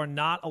son, you are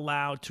not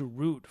allowed to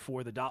root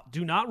for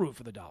do not root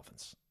for the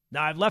Dolphins.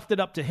 Now, I've left it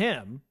up to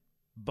him,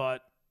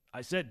 but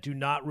I said, do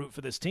not root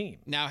for this team.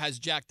 Now, has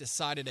Jack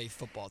decided a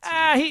football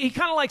team? He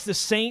kind of likes the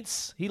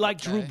Saints. He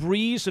liked Drew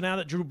Brees. So now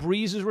that Drew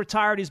Brees is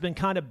retired, he's been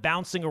kind of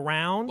bouncing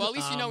around. Well, at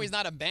least he's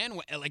not a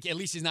bandwagon. Like, at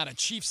least he's not a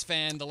Chiefs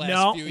fan the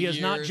last few years. No, he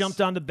has not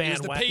jumped on the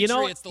bandwagon. He was the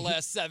Patriots the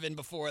last 7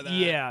 before that.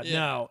 Yeah,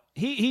 no.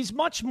 He's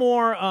much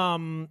more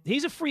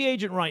he's a free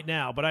agent right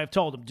now, but I've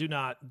told him, do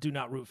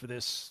not root for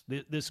this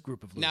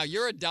group of losers. Now,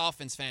 you're a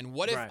Dolphins fan.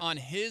 What if on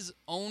his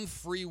own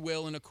free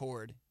will and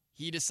accord,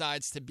 he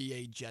decides to be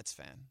a Jets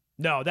fan?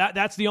 No,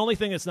 that's the only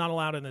thing that's not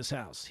allowed in this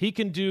house. He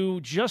can do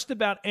just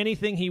about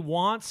anything he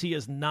wants. He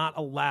is not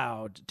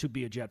allowed to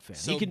be a Jet fan.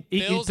 So he can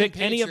Bills pick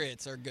and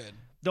Patriots are good.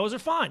 Those are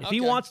fine. If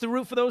he wants to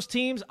root for those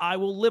teams, I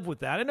will live with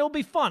that, and it'll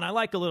be fun. I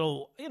like a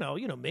little, you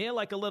know me. I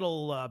like a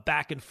little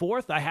back and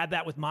forth. I had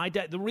that with my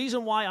dad. The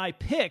reason why I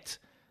picked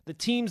the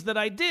teams that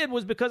I did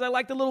was because I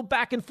liked a little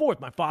back and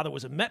forth. My father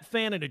was a Met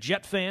fan and a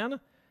Jet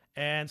fan.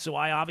 And so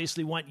I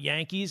obviously went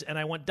Yankees and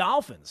I went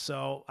Dolphins.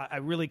 So I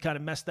really kind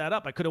of messed that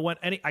up. I could have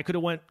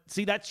went.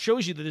 See, that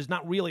shows you that there's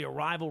not really a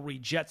rivalry,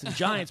 Jets and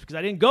Giants, because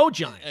I didn't go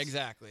Giants.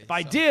 Exactly. If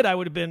I did, I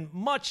would have been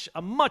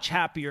a much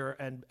happier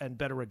and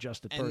better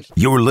adjusted person.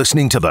 You're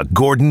listening to the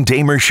Gordon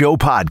Damer Show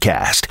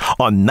podcast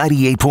on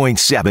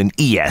 98.7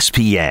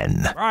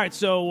 ESPN. All right,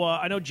 so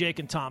I know Jake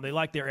and Tom, they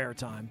like their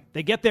airtime.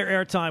 They get their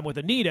airtime with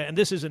Anita, and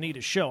this is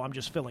Anita's show. I'm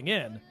just filling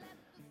in.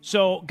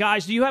 So,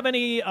 guys, do you have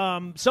any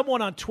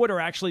someone on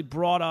Twitter actually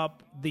brought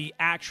up the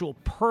actual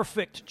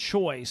perfect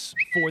choice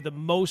for the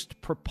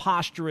most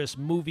preposterous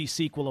movie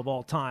sequel of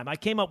all time? I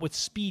came up with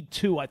Speed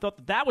 2. I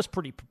thought that was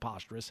pretty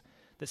preposterous,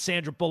 that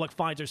Sandra Bullock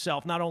finds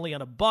herself not only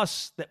on a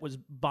bus that was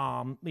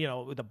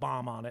with a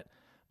bomb on it,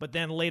 but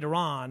then later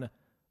on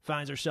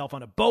finds herself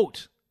on a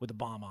boat with a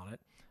bomb on it.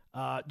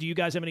 Do you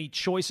guys have any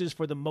choices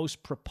for the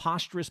most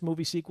preposterous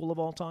movie sequel of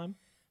all time?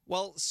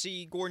 Well,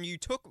 see, Gordon, you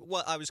took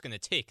what I was going to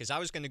take, because I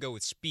was going to go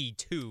with Speed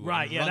 2.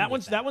 Right, yeah, that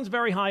one's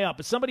very high up.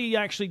 But somebody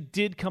actually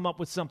did come up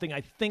with something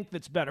I think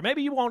that's better.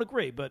 Maybe you won't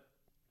agree, but...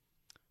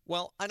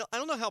 Well, I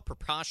don't know how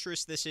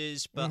preposterous this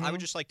is, but I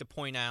would just like to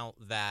point out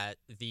that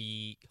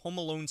the Home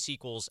Alone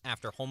sequels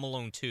after Home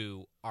Alone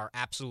 2 are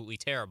absolutely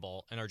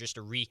terrible and are just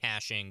a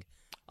rehashing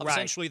of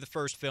essentially the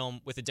first film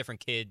with a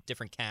different kid,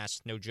 different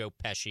cast, no Joe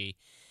Pesci,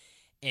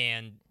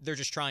 and they're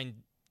just trying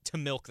to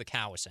milk the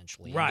cow,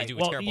 essentially. Right. And they do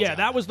a terrible job.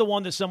 That was the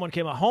one that someone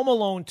came up. Home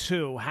Alone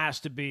 2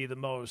 has to be the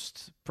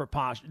most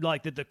preposterous.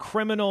 Like, that the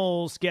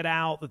criminals get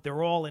out, that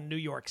they're all in New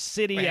York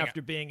City after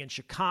being in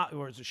Chicago.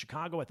 Or is it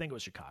Chicago? I think it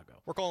was Chicago.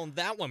 We're calling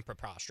that one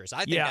preposterous.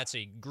 I think that's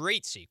a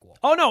great sequel.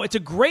 Oh, no, it's a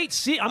great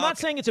sequel. I'm not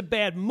saying it's a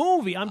bad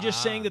movie. I'm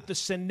just saying that the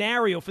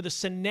scenario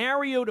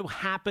to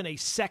happen a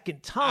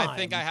second time. I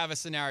think I have a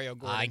scenario,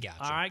 Gordon. I got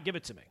you. All right, give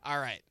it to me. All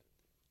right.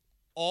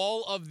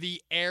 All of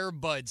the Air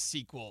Bud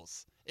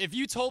sequels. If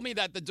you told me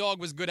that the dog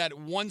was good at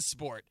one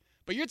sport,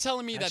 but you're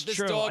telling me that this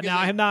dog is... Now,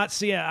 I've not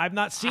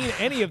seen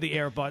any of the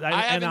Air Bud,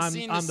 and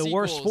I'm the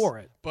worst for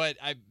it. But,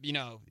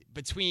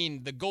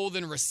 between the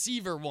golden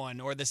receiver one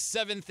or the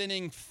 7th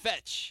inning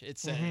fetch, it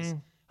says...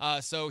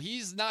 So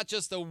he's not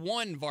just a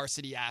one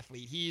varsity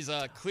athlete. He's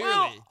clearly.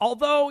 Well,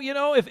 although,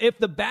 if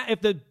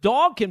the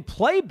dog can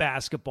play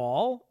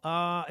basketball,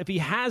 if he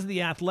has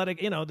the athletic,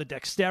 the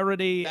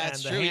dexterity and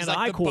the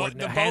hand-eye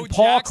coordination,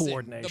 hand-paw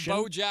coordination,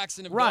 the Bo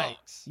Jackson of right?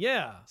 Dogs.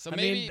 Yeah. So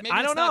maybe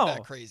I don't it's not know.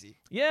 that crazy.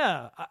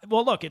 Yeah.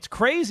 Well, look, it's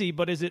crazy,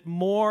 but is it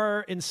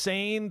more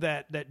insane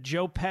that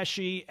Joe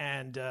Pesci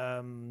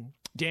and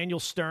Daniel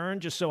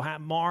Stern just so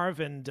have Marv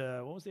and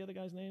what was the other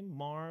guy's name?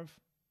 Marv.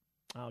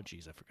 Oh,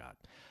 geez, I forgot.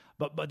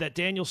 But that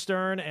Daniel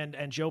Stern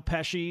and Joe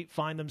Pesci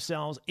find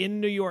themselves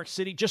in New York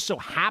City, just so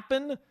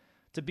happen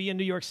to be in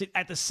New York City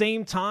at the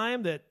same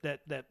time that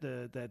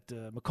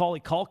Macaulay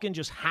Culkin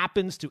just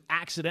happens to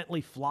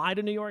accidentally fly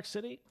to New York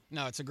City?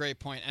 No, it's a great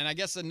point. And I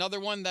guess another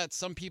one that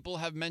some people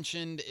have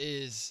mentioned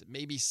is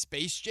maybe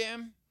Space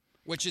Jam,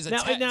 which is the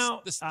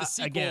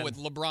sequel again, with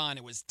LeBron.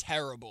 It was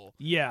terrible.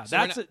 Yeah,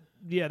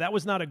 that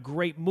was not a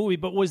great movie.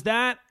 But was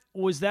that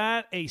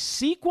a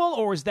sequel,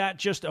 or was that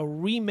just a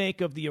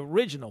remake of the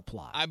original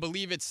plot? I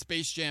believe it's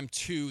Space Jam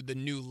 2: The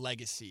New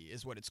Legacy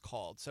is what it's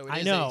called. So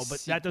I know,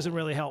 but that doesn't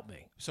really help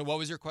me. So what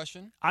was your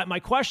question? My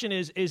question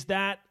is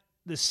that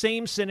the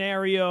same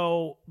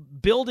scenario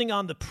building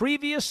on the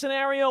previous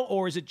scenario,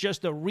 or is it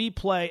just a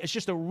replay? It's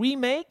just a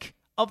remake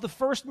of the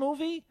first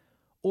movie,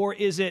 or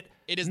is it?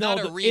 It is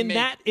not a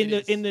remake. In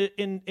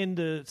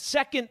the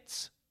second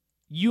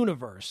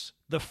universe,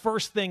 the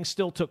first thing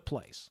still took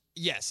place.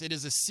 Yes, it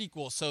is a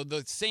sequel. So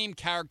the same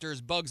characters,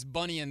 Bugs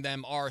Bunny and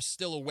them, are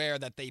still aware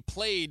that they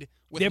played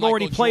with They've Michael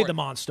already played Jordan.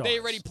 the Monstars. They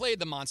already played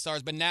the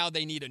Monstars, but now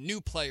they need a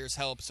new player's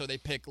help, so they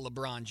pick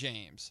LeBron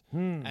James.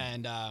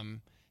 And,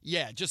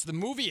 just the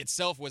movie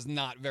itself was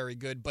not very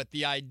good, but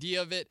the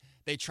idea of it,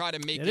 they try to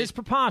make it... It is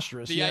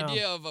preposterous, The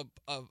idea of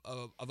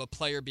a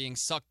player being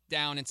sucked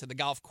down into the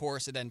golf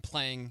course and then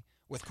playing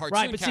with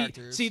cartoon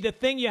characters. See, the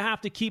thing you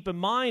have to keep in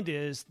mind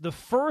is the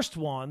first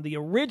one, the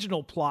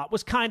original plot,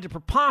 was kind of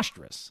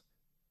preposterous.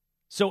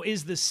 So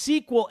is the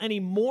sequel any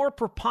more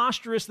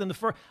preposterous than the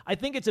first? I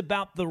think it's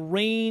about the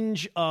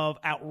range of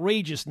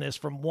outrageousness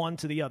from one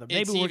to the other.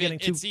 Maybe we're getting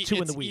too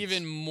in the weeds. It's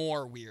even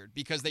more weird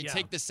because they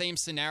take the same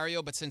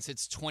scenario, but since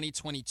it's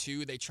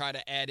 2022, they try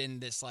to add in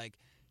this like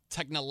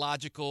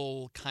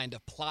technological kind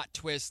of plot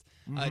twist.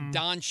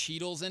 Don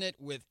Cheadle's in it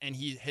and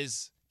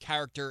his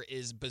character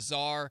is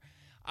bizarre.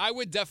 I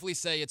would definitely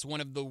say it's one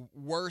of the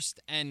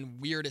worst and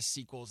weirdest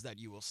sequels that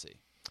you will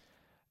see.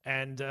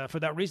 And for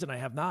that reason, I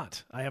have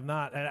not. And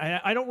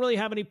I don't really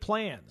have any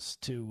plans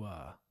to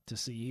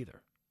see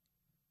either.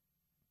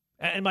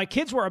 And my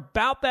kids were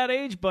about that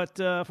age, but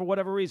for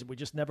whatever reason, we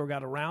just never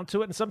got around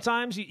to it. And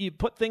sometimes you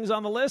put things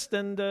on the list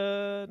and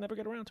never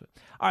get around to it.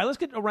 All right, let's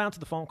get around to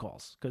the phone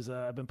calls because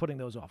I've been putting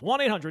those off.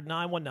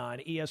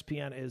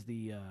 1-800-919-ESPN is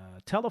the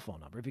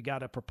telephone number if you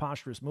got a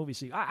preposterous movie.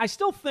 See, I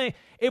still think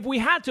if we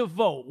had to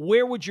vote,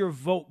 where would your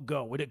vote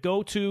go? Would it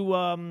go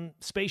to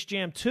Space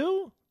Jam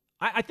 2?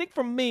 I think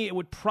for me, it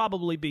would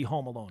probably be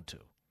Home Alone 2.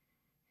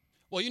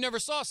 Well, you never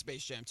saw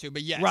Space Jam 2,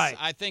 but yes, right.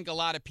 I think a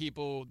lot of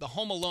people, the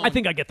Home Alone... I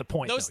think I get the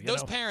point,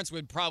 Those parents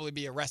would probably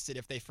be arrested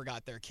if they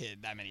forgot their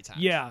kid that many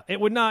times. Yeah, it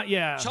would not,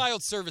 yeah.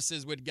 Child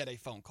Services would get a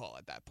phone call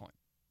at that point.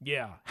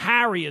 Yeah.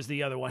 Harry is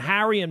the other one.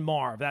 Harry and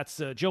Marv.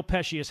 That's Joe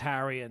Pesci is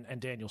Harry and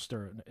Daniel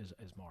Stern is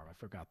Marv. I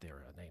forgot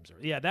their names.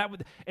 Yeah,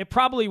 it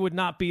probably would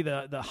not be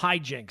the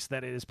hijinks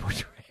that it is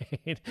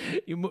portrayed.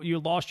 You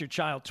lost your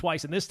child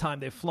twice, and this time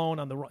they've flown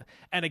on the run.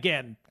 And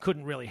again,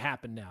 couldn't really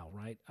happen now,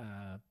 right?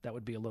 That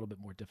would be a little bit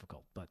more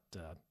difficult. But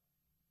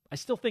I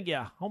still think,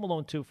 Home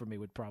Alone 2 for me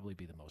would probably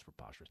be the most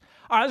preposterous.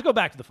 All right, let's go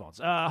back to the phones.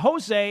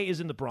 Jose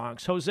is in the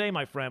Bronx. Jose,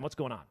 my friend, what's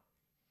going on?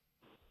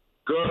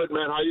 Good,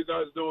 man. How you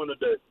guys doing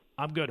today?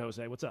 I'm good,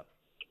 Jose. What's up?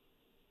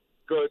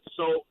 Good.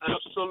 So,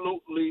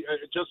 absolutely,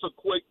 just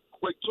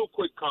two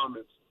quick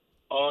comments.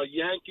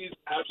 Yankees,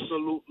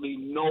 absolutely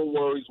no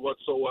worries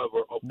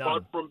whatsoever.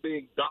 Apart from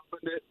being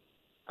dominant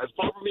as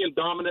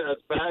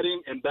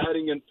batting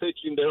and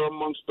pitching, they're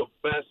amongst the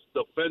best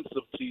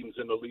defensive teams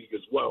in the league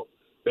as well.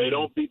 They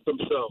don't beat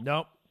themselves.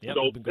 Nope. Yep,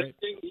 so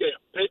pitching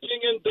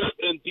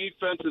and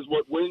defense is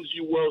what wins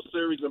you World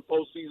Series and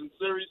postseason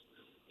series.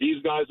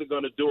 These guys are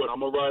going to do it.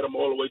 I'm going to ride them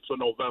all the way to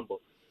November.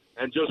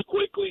 And just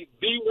quickly,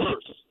 the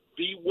worst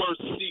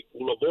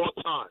sequel of all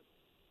time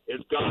is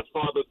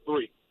Godfather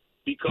 3.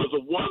 Because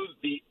of one of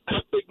the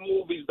epic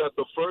movies that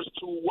the first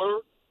two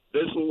were,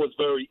 this one was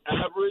very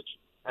average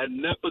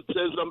and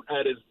nepotism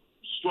at its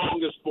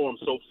strongest form.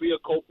 Sofia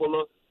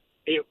Coppola,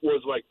 it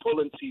was like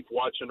pulling teeth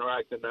watching her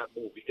act in that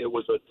movie. It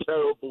was a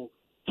terrible,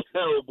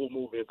 terrible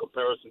movie in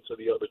comparison to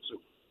the other two.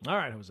 All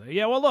right, Jose.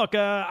 Yeah, well, look,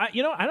 I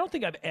don't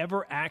think I've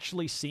ever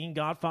actually seen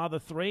Godfather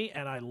 3,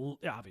 and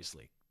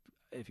obviously,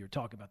 if you're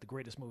talking about the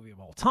greatest movie of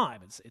all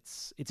time,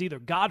 it's either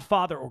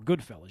Godfather or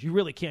Goodfellas. You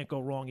really can't go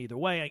wrong either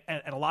way,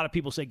 and a lot of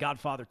people say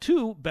Godfather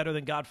 2 better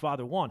than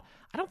Godfather 1.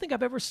 I don't think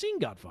I've ever seen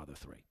Godfather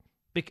 3.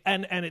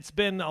 And it's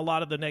been a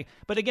lot of the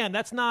but again,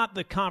 that's not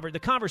the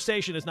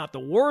conversation is not the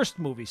worst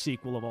movie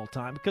sequel of all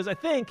time, because I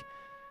think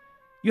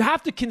you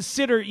have to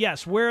consider,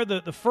 yes, where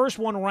the first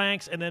one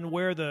ranks and then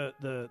where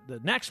the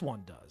next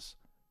one does.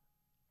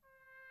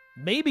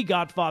 Maybe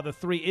Godfather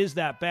 3 is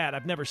that bad.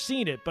 I've never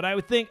seen it, but I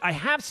would think I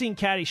have seen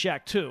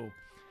Caddyshack 2,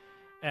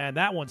 and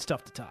that one's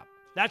tough to top.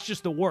 That's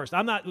just the worst.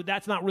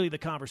 That's not really the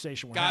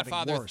conversation we're having.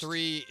 Godfather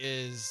 3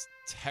 is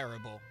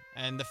terrible,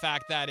 and the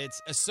fact that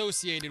it's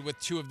associated with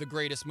two of the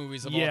greatest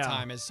movies of all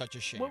time is such a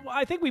shame. Well,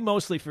 I think we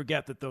mostly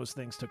forget that those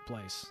things took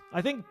place.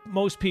 I think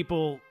most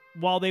people,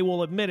 while they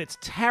will admit it's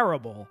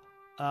terrible,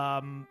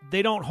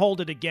 they don't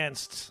hold it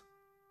against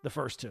the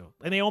first two.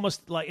 And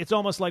it's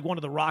almost like one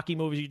of the Rocky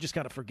movies. You just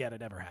kind of forget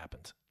it ever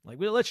happened. Like,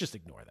 let's just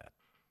ignore that.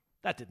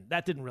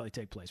 That didn't really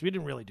take place. We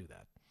didn't really do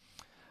that.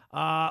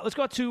 Let's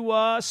go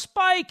to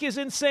Spike is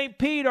in St.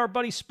 Pete, our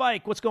buddy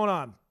Spike. What's going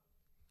on?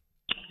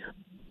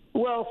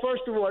 Well,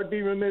 first of all, I'd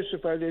be remiss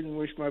if I didn't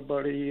wish my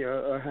buddy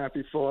a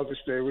happy Father's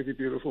Day with your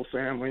beautiful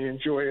family.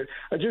 Enjoy it.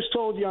 I just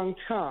told young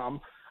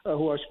Tom,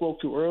 who I spoke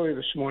to earlier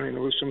this morning,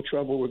 there was some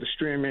trouble with the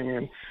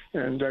streaming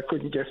and I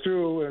couldn't get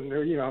through. And,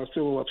 it's a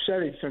little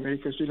upsetting for me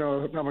because you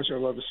know how much I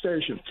love the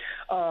station.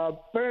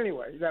 But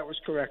anyway, that was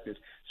corrected.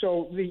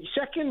 So the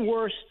second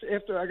worst,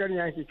 after I got a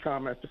Yankee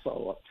comment to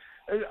follow up.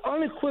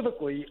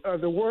 Unequivocally,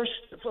 the worst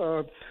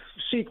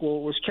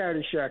sequel was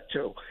Caddyshack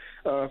 2.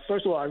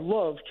 First of all, I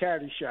love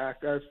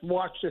Caddyshack. I've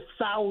watched it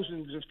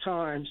thousands of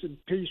times in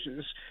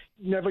pieces.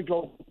 Never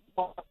go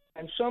on.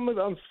 And some of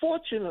them,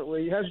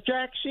 unfortunately, has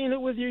Jack seen it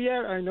with you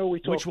yet? I know we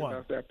talked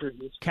about that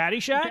previously.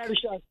 Caddyshack?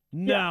 Caddyshack.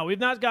 No, Yeah. We've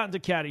not gotten to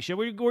Caddyshack.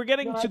 We're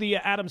getting to the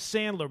Adam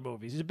Sandler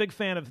movies. He's a big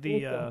fan of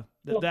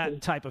that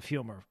type of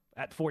humor.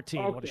 At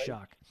 14, What a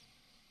shock.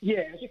 Yeah,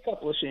 there's a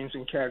couple of scenes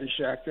in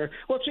Caddyshack there.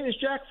 Is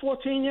Jack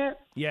 14 yet?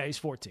 Yeah, he's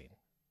 14.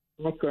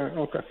 Okay.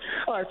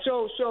 All right,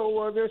 so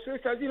there's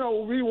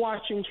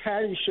rewatching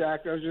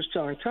Caddyshack. I was just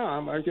telling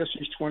Tom, I guess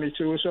he's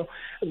 22 or so,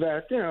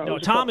 that No,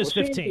 Tom is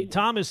 15.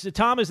 Tom is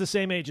the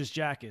same age as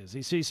Jack is.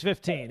 He's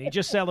 15. He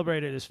just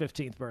celebrated his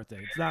 15th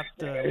birthday. It's not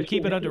we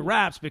keep it under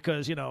wraps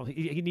because he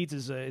needs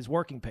his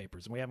working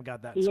papers, and we haven't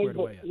got that squared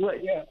away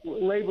yet.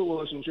 Labor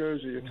laws in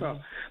Jersey are tough.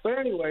 But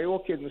anyway, all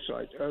kidding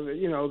aside, there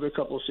are a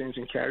couple of scenes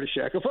in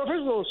Caddyshack. First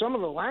of all, some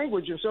of the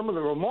language and some of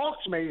the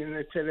remarks made in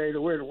it today,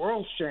 the way the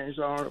world's changed,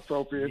 aren't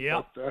appropriate. Yep.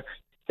 But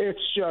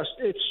it's just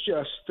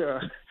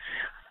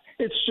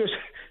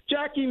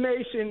Jackie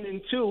Mason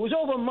in 2. It was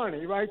over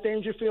money, right?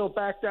 Dangerfield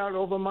backed out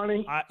over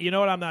money. You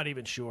know what? I'm not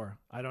even sure.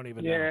 I don't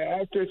even know.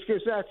 Yeah,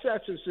 because that's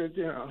just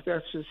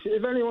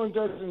if anyone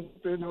doesn't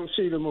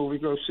see the movie,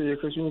 go see it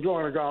because when you go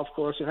on a golf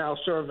course and Hal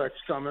Cervek's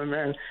coming,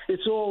 man,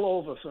 it's all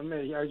over for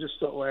me. I just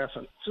start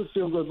laughing. It's a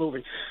feel-good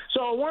movie.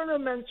 So I wanted to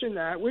mention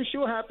that. Wish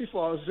you a happy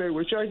Father's Day,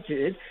 which I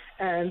did,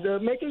 and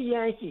make a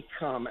Yankee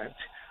comment.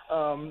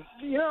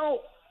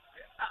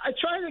 I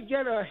try to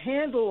get a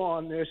handle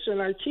on this,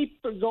 and I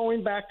keep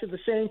going back to the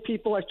same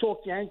people I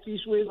talk Yankees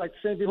with, like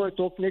the same people I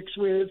talk Knicks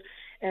with,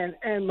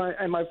 and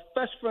my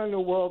best friend in the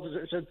world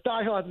is a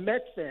diehard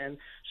Met fan,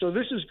 so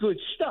this is good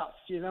stuff,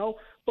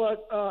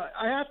 But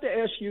I have to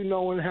ask you,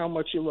 knowing how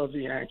much you love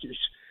the Yankees,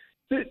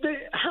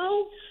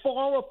 how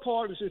far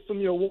apart is it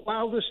from your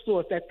wildest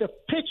thought that the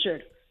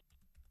pitcher,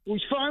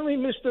 we finally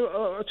missed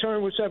a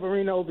turn with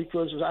Severino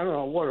because I don't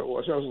know what it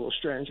was. That was a little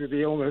strange with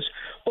the illness,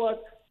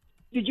 but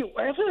did you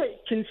ever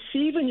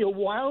conceive in your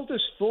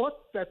wildest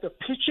thought that the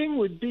pitching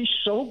would be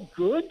so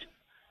good?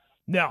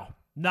 No,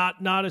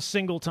 not a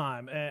single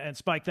time. And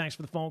Spike, thanks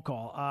for the phone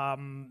call.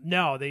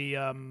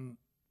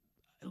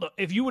 Look,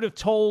 if you would have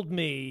told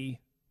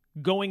me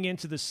going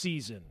into the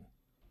season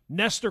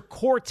Nestor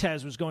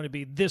Cortez was going to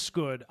be this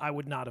good, I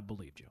would not have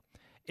believed you.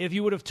 If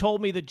you would have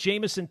told me that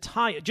Jameson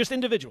Taillon, just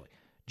individually,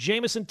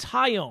 Jameson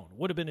Taillon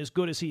would have been as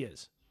good as he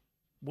is,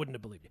 wouldn't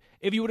have believed you.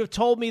 If you would have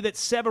told me that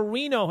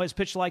Severino has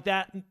pitched like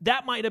that,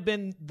 that might have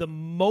been the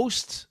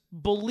most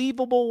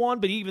believable one.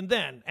 But even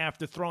then,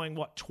 after throwing,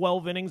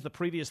 12 innings the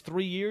previous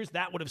 3 years,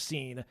 that would have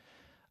seemed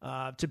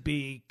to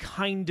be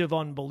kind of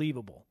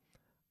unbelievable.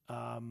 Who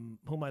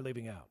am I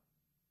leaving out?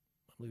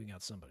 I'm leaving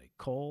out somebody.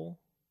 Cole?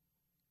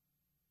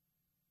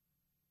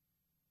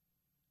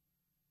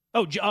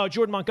 Oh,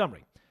 Jordan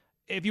Montgomery.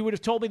 If you would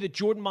have told me that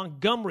Jordan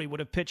Montgomery would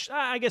have pitched,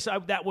 I guess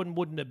that one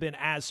wouldn't have been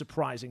as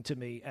surprising to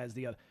me as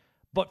the other.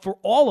 But for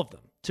all of them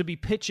to be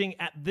pitching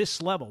at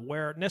this level,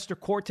 where Nestor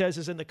Cortez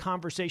is in the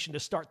conversation to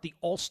start the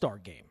All-Star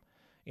game,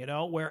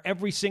 where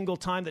every single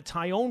time that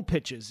Taillon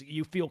pitches,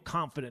 you feel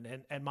confident.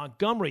 And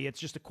Montgomery, it's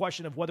just a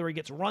question of whether he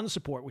gets run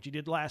support, which he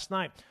did last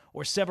night,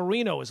 or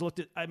Severino has looked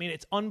at. I mean,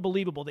 it's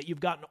unbelievable that you've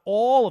gotten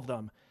all of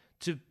them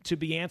to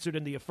be answered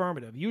in the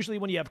affirmative. Usually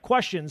when you have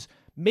questions,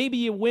 maybe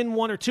you win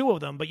one or two of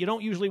them, but you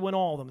don't usually win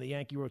all of them. The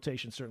Yankee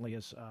rotation certainly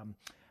has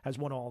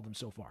won all of them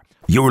so far.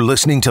 You're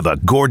listening to the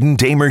Gordon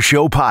Damer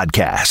Show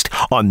podcast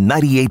on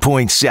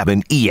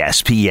 98.7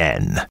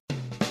 ESPN.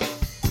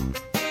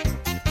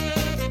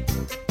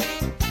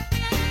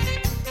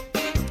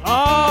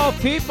 Oh,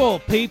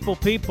 people.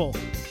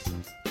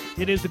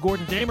 It is the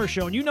Gordon Damer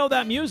Show, and you know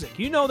that music.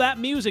 You know that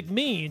music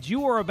means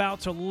you are about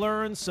to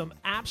learn some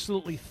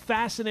absolutely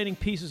fascinating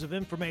pieces of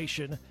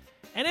information.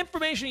 And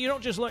information you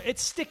don't just learn,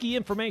 it's sticky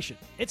information.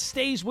 It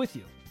stays with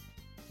you.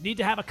 Need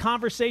to have a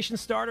conversation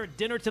starter at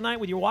dinner tonight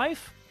with your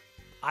wife?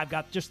 I've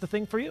got just the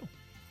thing for you.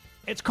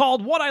 It's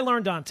called What I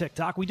Learned on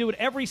TikTok. We do it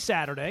every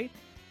Saturday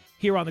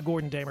here on the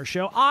Gordon Damer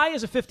Show. I,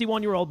 as a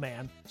 51-year-old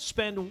man,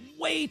 spend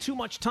way too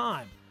much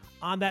time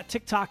on that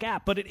TikTok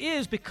app, but it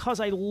is because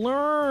I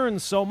learn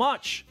so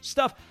much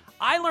stuff.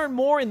 I learned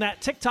more in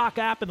that TikTok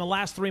app in the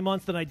last 3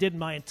 months than I did in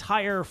my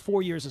entire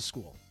 4 years of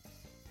school.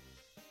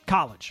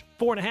 College.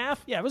 4.5?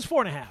 Yeah, it was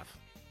 4.5.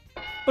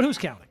 But who's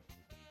counting?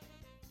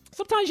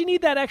 Sometimes you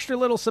need that extra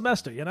little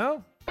semester,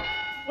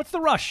 What's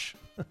the rush?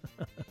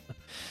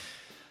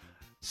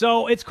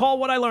 So it's called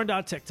What I Learned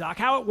on TikTok.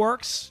 How it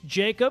works,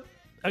 Jake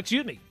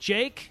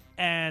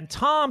and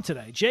Tom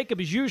today.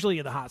 Jacob is usually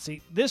in the hot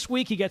seat. This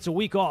week he gets a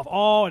week off.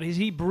 Oh, and is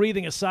he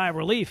breathing a sigh of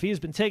relief? He's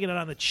been taking it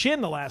on the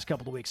chin the last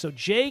couple of weeks. So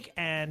Jake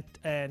and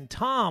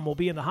Tom will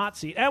be in the hot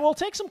seat. And we'll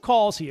take some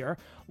calls here.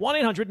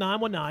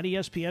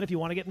 1-800-919-ESPN if you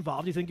want to get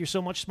involved. You think you're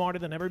so much smarter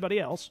than everybody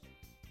else.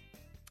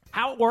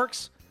 How it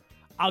works,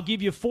 I'll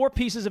give you 4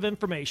 pieces of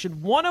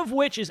information, one of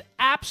which is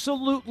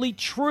absolutely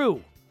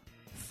true,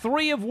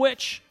 3 of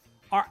which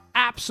are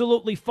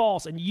absolutely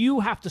false, and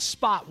you have to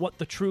spot what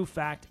the true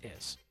fact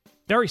is.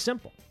 Very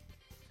simple.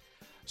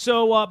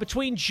 So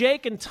between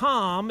Jake and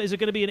Tom, is it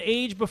going to be an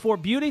age before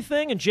beauty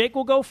thing, and Jake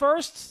will go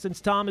first since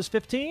Tom is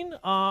 15, or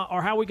how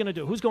are we going to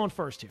do? Who's going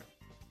first here?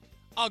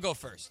 I'll go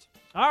first.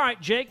 All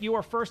right, Jake, you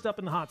are first up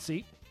in the hot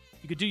seat.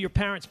 You could do your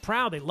parents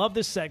proud. They love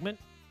this segment.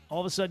 All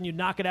of a sudden, you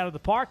knock it out of the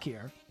park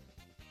here.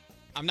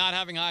 I'm not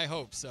having high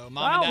hopes, so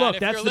Mom and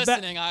Dad, if you're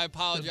listening, I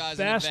apologize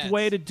in advance. The best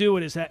way to do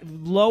it is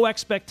low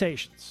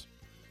expectations.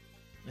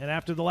 And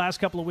after the last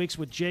couple of weeks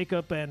with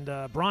Jacob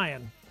and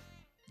Brian,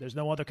 there's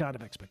no other kind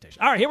of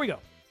expectation. All right, here we go.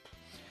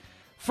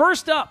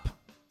 First up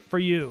for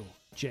you,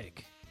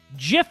 Jake.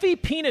 Jiffy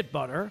peanut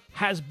butter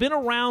has been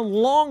around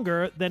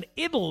longer than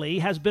Italy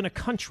has been a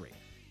country.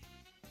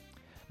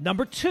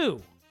 Number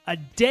 2, a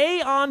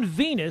day on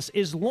Venus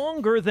is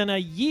longer than a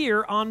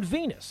year on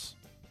Venus.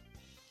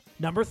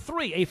 Number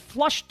 3, a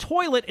flush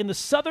toilet in the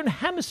southern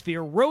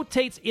hemisphere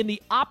rotates in the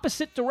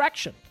opposite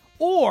direction.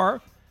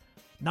 Or,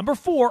 number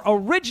 4,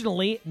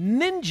 originally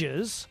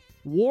ninjas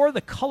wore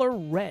the color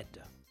red.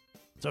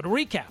 So to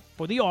recap,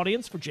 for the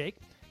audience, for Jake,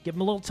 give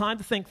him a little time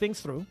to think things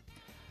through.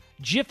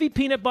 Jiffy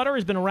peanut butter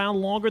has been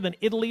around longer than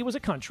Italy was a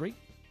country.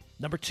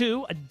 Number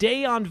 2, a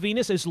day on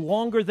Venus is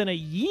longer than a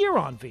year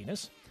on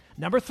Venus.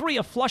 Number 3,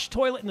 a flush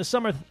toilet in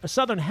the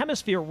southern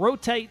hemisphere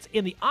rotates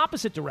in the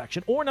opposite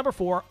direction. Or number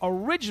 4,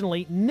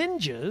 originally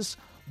ninjas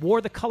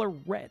wore the color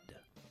red.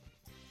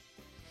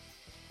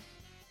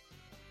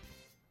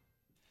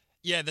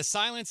 Yeah, the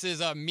silence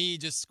is me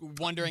just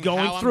wondering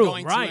Going how through,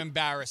 I'm going to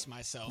embarrass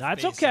myself.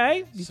 That's basically.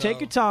 okay. You take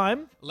your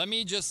time. Let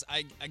me just,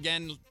 I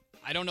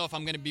don't know if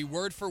I'm going to be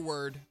word for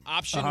word.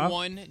 Option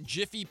 1,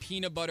 Jiffy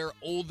peanut butter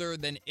older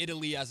than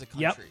Italy as a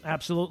country. Yep,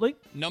 absolutely.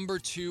 Number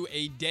 2,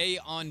 a day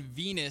on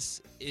Venus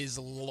is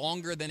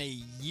longer than a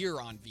year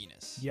on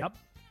Venus. Yep.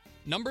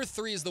 Number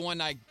 3 is the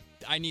one I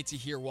need to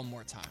hear one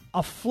more time.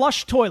 A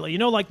flush toilet. You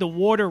know, like the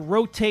water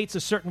rotates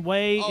a certain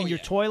way in your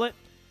toilet?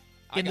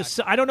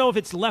 I don't know if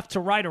it's left to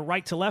right or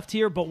right to left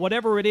here, but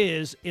whatever it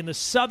is, in the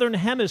southern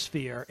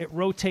hemisphere, it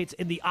rotates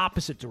in the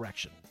opposite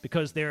direction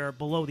because they're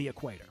below the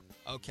equator.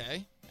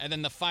 Okay. And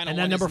then the final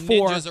one is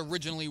ninjas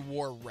originally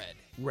wore red.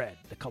 Red,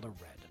 the color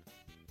red.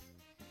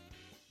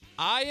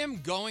 I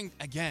am going,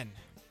 again.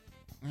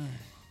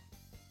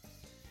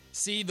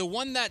 See, the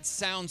one that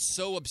sounds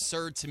so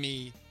absurd to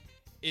me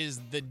is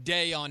the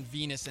day on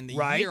Venus and the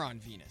year on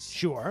Venus.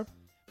 Sure.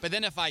 But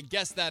then if I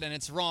guess that and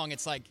it's wrong,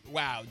 it's like,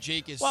 wow,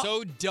 Jake is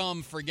so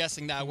dumb for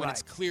guessing that when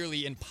it's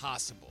clearly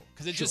impossible.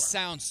 Because it just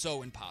sounds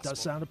so impossible. It does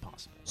sound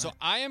impossible. Right? So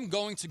I am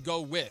going to go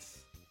with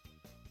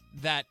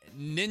that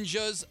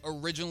ninjas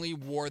originally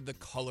wore the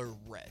color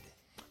red.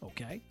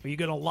 Okay. Are you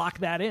going to lock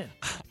that in?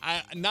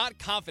 Not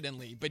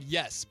confidently, but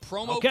yes.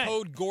 Promo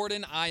code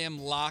Gordon, I am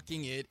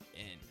locking it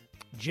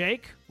in.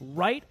 Jake,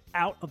 right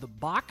out of the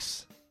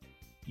box,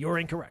 you're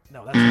incorrect.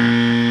 No, that's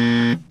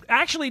not.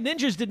 Actually,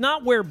 ninjas did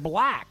not wear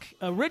black.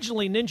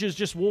 Originally, ninjas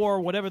just wore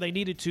whatever they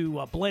needed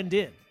to blend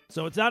in.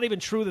 So it's not even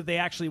true that they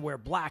actually wear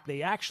black.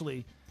 They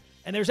actually...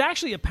 And there's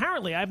actually,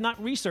 apparently, I have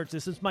not researched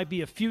this. This might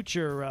be a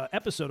future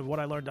episode of what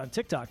I learned on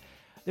TikTok.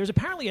 There's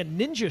apparently a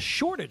ninja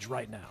shortage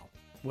right now,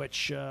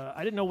 which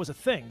I didn't know was a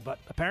thing, but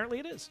apparently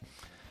it is.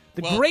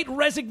 The Great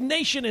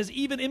Resignation has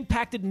even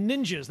impacted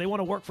ninjas. They want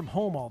to work from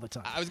home all the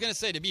time. I was going to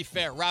say, to be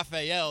fair,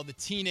 Raphael, the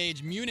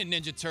Teenage Mutant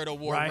Ninja Turtle,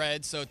 wore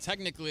red, so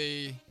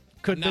technically...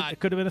 It could have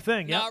been a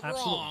thing. Yeah, not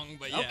absolutely. wrong,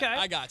 but yeah,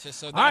 I got you.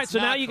 So that's all right, so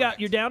now correct.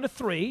 you're down to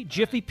 3.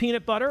 Jiffy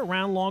peanut butter,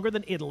 around longer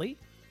than Italy.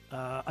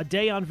 A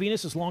day on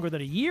Venus is longer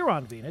than a year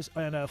on Venus,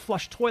 and a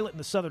flush toilet in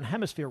the southern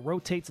hemisphere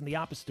rotates in the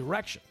opposite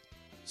direction.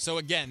 So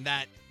again,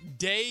 that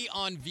day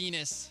on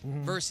Venus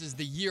versus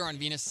the year on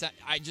Venus,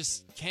 I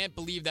just can't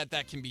believe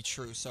that can be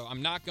true. So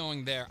I'm not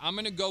going there. I'm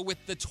going to go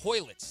with the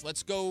toilets.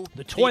 Let's go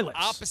the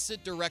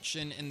opposite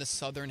direction in the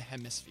southern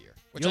hemisphere.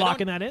 You're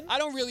locking that in? I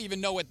don't really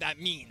even know what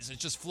that means.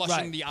 It's just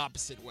flushing the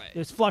opposite way.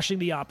 It's flushing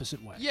the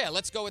opposite way. Yeah,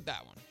 let's go with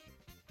that one.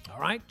 All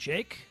right,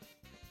 Jake,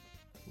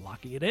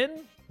 locking it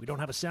in. We don't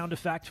have a sound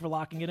effect for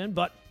locking it in,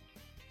 but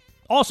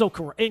also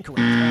incorrect.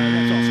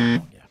 That's also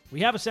wrong, yeah. We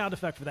have a sound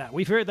effect for that.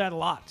 We've heard that a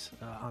lot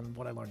on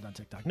what I learned on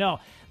TikTok. No,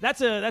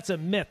 that's a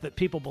myth that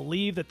people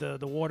believe that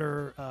the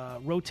water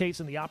rotates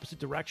in the opposite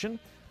direction.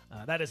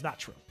 That is not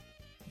true.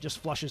 It just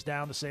flushes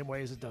down the same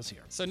way as it does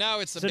here. So now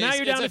it's now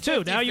you're down to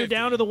 2. Now you're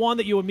down to the one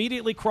that you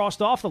immediately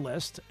crossed off the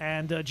list,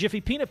 and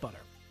Jiffy peanut butter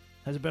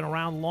has been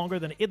around longer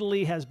than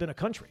Italy has been a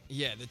country.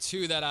 Yeah, the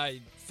 2 that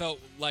I felt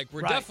like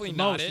were definitely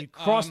not it. You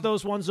cross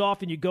those ones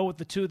off, and you go with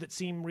the 2 that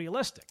seem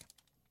realistic.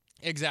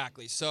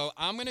 Exactly. So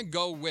I'm going to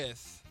go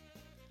with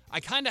I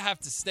kind of have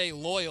to stay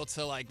loyal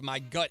to like my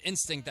gut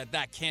instinct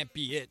that can't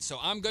be it. So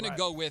I'm going to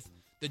go with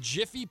the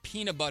Jiffy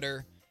peanut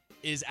butter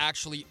is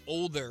actually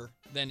older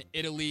than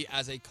Italy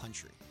as a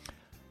country.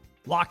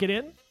 Lock it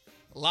in?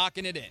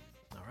 Locking it in.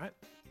 All right.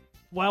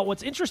 Well,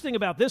 what's interesting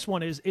about this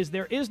one is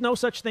there is no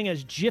such thing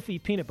as Jiffy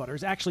peanut butter.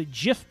 It's actually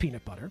Jif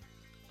peanut butter.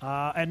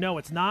 And no,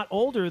 it's not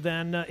older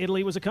than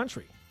Italy was a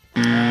country.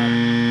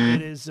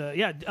 It is,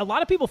 a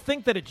lot of people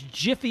think that it's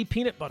Jiffy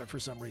peanut butter for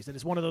some reason.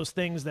 It's one of those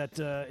things that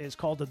is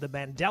called the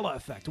Mandela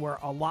effect, where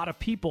a lot of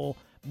people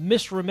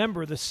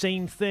misremember the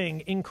same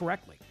thing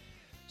incorrectly.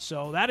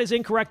 So that is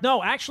incorrect.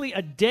 No, actually,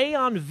 a day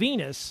on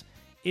Venus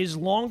is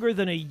longer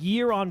than a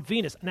year on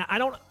Venus. Now,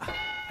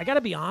 I got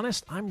to be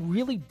honest, I'm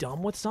really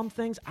dumb with some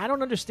things. I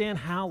don't understand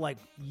how, like,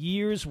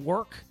 years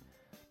work.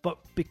 But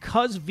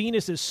because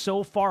Venus is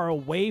so far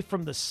away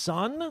from the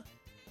sun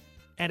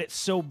and it's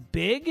so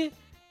big,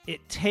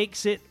 it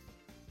takes it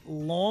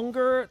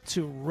longer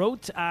to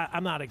rotate.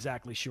 I'm not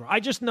exactly sure.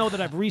 I just know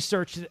that I've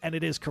researched it and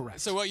it is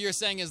correct. So what you're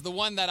saying is the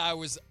one that I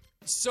was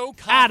so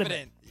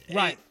confident.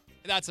 Right.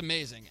 That's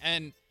amazing.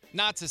 And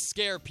not to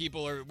scare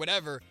people or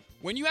whatever,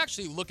 when you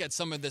actually look at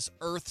some of this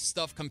Earth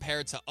stuff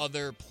compared to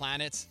other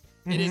planets,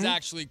 it is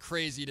actually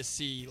crazy to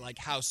see like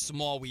how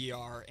small we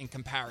are in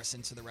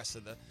comparison to the rest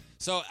of the...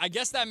 So I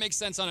guess that makes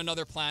sense on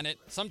another planet.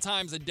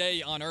 Sometimes a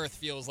day on Earth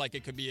feels like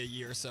it could be a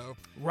year. So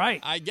right,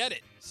 I get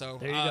it. So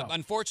there you go.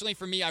 Unfortunately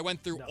for me, I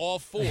went through all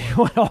four.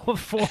 all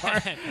four.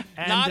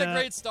 And, not a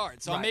great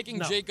start. So right, I'm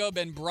making Jacob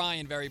and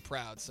Brian very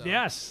proud. So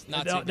yes,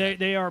 not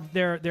they are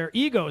their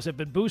egos have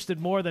been boosted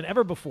more than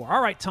ever before.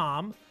 All right,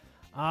 Tom.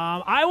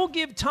 I will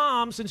give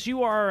Tom, since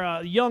you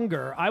are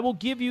younger, I will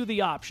give you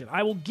the option.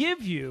 I will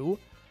give you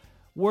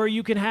where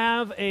you can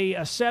have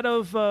a set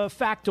of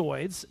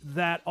factoids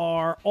that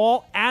are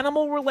all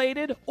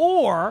animal-related,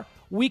 or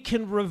we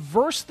can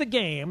reverse the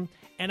game,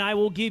 and I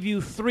will give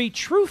you 3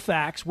 true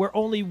facts where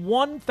only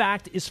one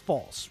fact is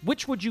false.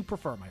 Which would you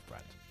prefer, my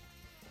friend?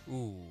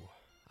 Ooh,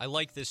 I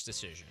like this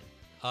decision.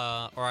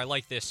 Or I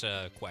like this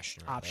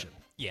question. Right Option.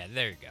 There. Yeah,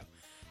 there you go.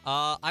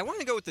 I want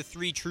to go with the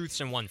 3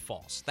 truths and 1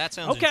 false. That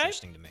sounds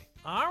interesting to me.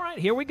 All right,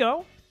 here we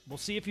go. We'll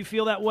see if you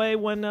feel that way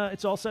when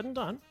it's all said and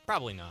done.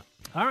 Probably not.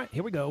 All right,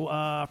 here we go.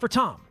 For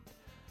Tom,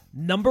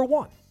 number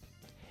 1,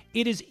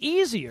 it is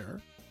easier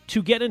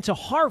to get into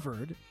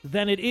Harvard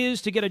than it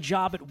is to get a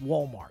job at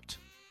Walmart.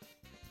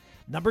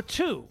 Number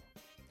 2,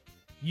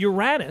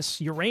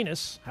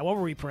 Uranus,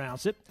 however we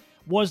pronounce it,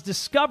 was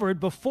discovered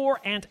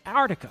before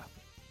Antarctica.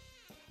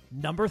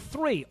 Number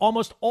 3,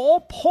 almost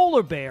all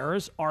polar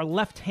bears are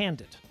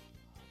left-handed.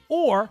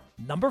 Or,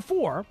 number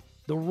 4,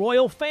 the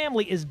royal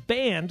family is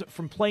banned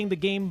from playing the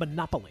game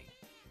Monopoly.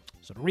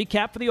 So to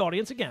recap for the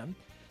audience again,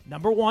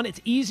 number 1, it's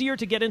easier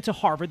to get into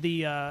Harvard.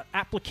 The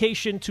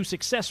application to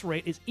success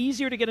rate is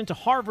easier to get into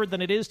Harvard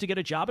than it is to get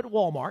a job at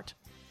Walmart.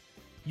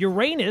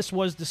 Uranus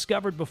was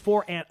discovered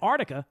before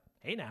Antarctica.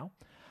 Hey now.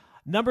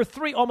 Number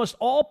 3, almost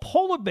all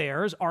polar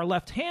bears are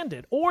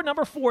left-handed. Or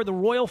number 4, the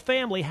royal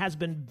family has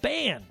been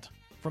banned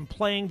from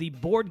playing the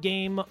board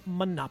game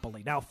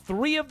Monopoly. Now,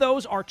 3 of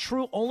those are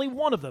true. Only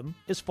one of them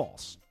is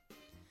false.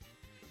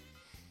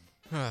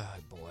 Oh,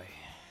 boy.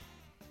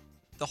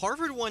 The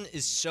Harvard one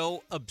is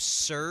so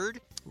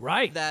absurd,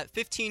 right, that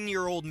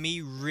 15-year-old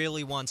me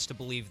really wants to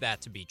believe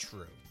that to be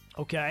true.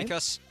 Okay.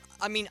 Because,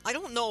 I mean, I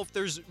don't know if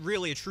there's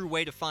really a true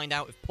way to find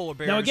out if polar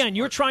bears... Now, again,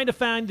 you're trying to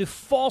find the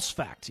false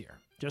fact here.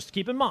 Just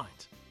keep in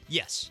mind.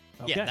 Yes.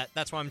 Okay. Yeah,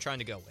 that's what I'm trying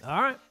to go with.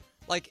 All right.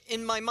 Like,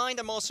 in my mind,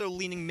 I'm also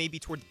leaning maybe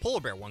toward the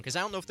polar bear one, because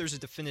I don't know if there's a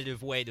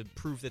definitive way to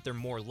prove that they're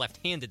more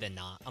left-handed than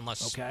not,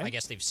 unless I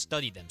guess they've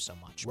studied them so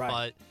much. Right.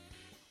 But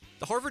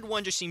the Harvard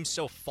one just seems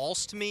so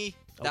false to me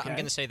that I'm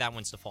going to say that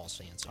one's the false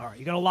answer. All right,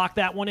 you're going to lock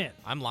that one in.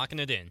 I'm locking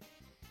it in.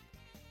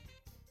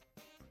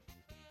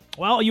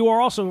 Well, you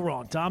are also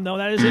wrong, Tom. No,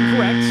 that is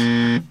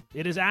incorrect.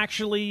 It is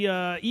actually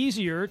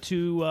easier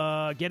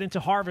to get into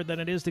Harvard than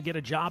it is to get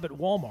a job at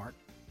Walmart.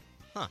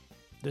 Huh.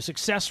 The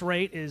success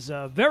rate is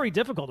very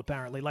difficult,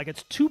 apparently. Like,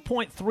 it's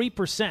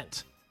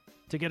 2.3%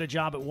 to get a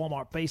job at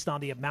Walmart based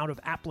on the amount of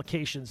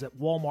applications that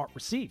Walmart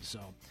receives. So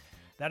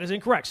that is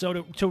incorrect. So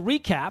to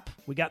recap,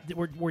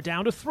 we're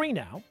down to 3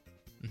 now.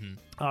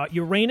 Mm-hmm.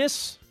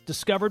 Uranus,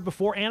 discovered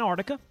before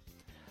Antarctica.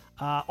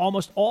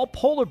 Almost all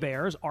polar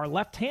bears are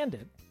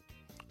left-handed.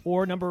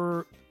 Or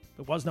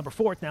it was number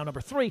 4, it's now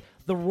number 3.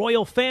 The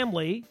royal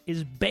family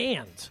is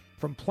banned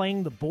from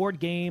playing the board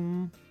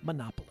game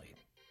Monopoly.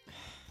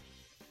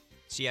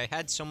 See, I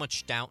had so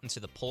much doubt into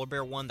the polar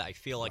bear one that I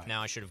feel like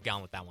now I should have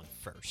gone with that one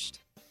first.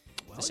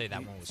 Well, to say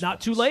that one was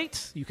not false. too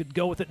late. You could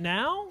go with it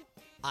now.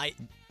 I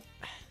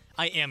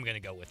am going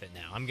to go with it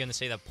now. I'm going to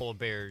say that polar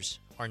bears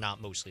are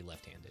not mostly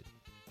left-handed.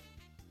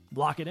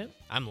 Lock it in?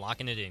 I'm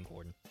locking it in,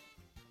 Gordon.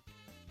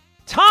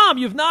 Tom,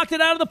 you've knocked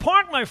it out of the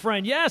park, my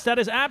friend. Yes, that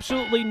is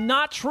absolutely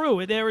not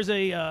true. There is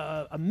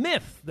a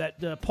myth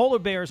that polar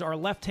bears are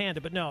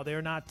left-handed, but no,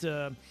 they're not.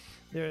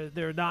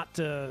 They're not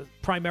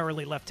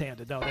primarily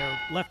left-handed. No, they're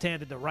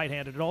left-handed to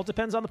right-handed. It all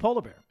depends on the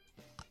polar bear.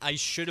 I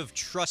should have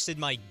trusted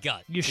my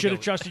gut. You should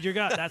have trusted your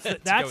gut.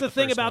 That's the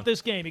thing about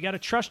this game. You got to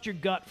trust your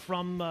gut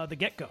from the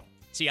get-go.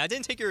 See, I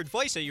didn't take your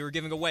advice that you were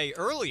giving away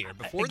earlier.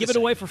 Before give it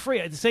away for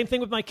free. The same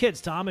thing with my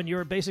kids, Tom, and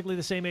you're basically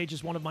the same age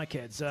as one of my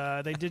kids.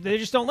 They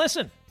just don't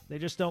listen. They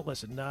just don't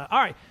listen. All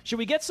right, should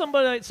we get some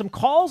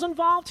calls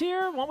involved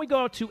here? Why don't we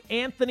go to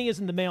Anthony is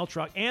in the mail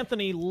truck.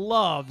 Anthony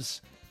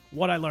loves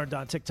What I Learned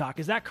on TikTok.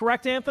 Is that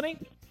correct, Anthony?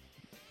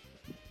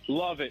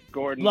 Love it,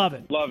 Gordon. Love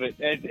it. Love it.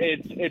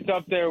 It's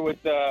up there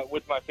with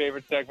my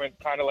favorite segment,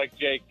 kind of like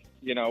Jake,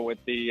 with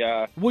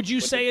the Would you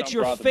say it's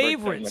your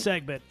favorite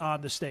segment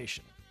on the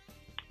station?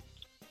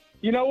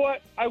 You know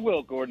what? I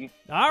will, Gordon.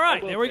 All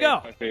right, there we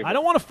go. I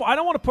don't want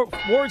to put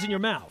words in your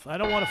mouth. I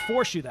don't want to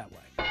force you that way.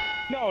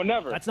 No,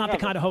 never. That's not never.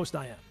 the kind of host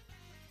I am.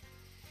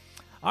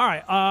 All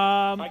right,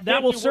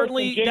 that will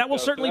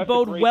certainly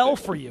bode well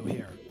for you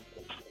here.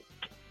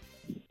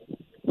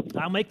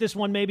 I'll make this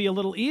one maybe a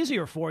little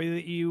easier for you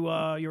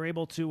that you're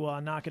able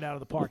to knock it out of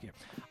the park here.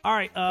 All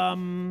right,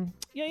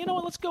 you know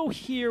what? Let's go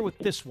here with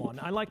this one.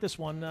 I like this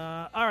one.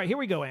 All right, here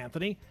we go,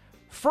 Anthony.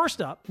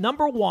 First up,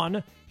 number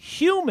 1,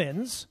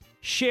 humans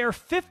share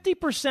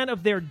 50%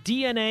 of their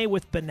DNA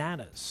with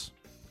bananas.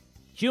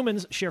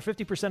 Humans share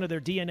 50% of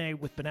their DNA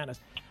with bananas.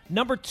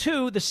 Number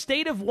 2, the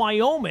state of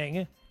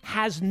Wyoming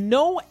has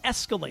no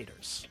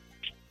escalators.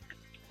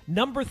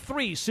 Number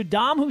 3,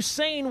 Saddam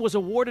Hussein was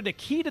awarded a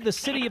key to the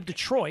city of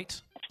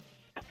Detroit.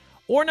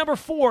 Or number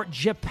 4,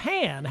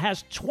 Japan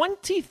has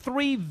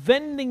 23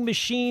 vending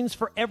machines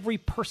for every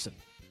person.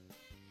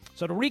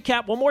 So to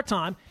recap one more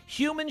time,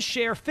 humans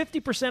share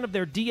 50% of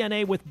their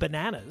DNA with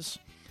bananas.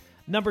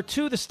 Number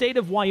 2, the state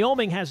of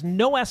Wyoming has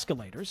no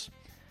escalators.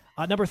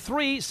 Number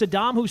 3,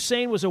 Saddam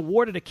Hussein was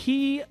awarded a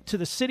key to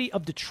the city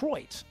of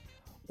Detroit.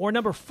 Or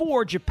number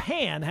 4,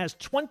 Japan has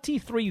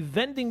 23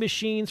 vending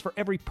machines for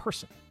every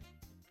person.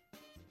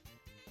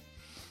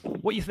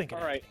 What do you think?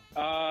 All right.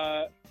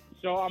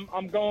 So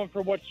I'm going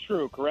for what's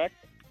true, correct?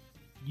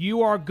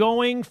 You are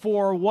going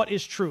for what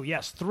is true.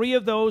 Yes, 3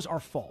 of those are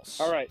false.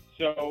 All right.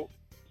 So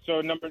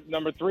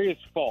number 3 is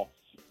false.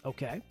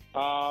 Okay.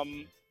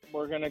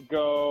 We're gonna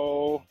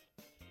go.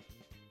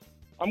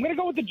 I'm gonna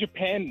go with the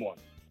Japan one.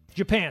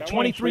 Japan,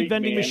 23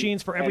 vending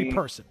machines for every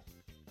person.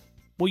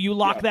 Will you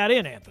lock that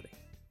in, Anthony?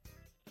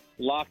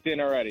 Locked in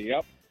already.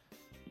 Yep.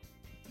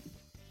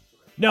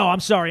 No,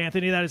 I'm sorry,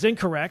 Anthony. That is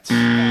incorrect.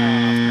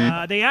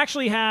 They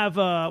actually have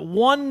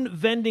 1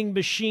 vending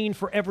machine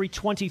for every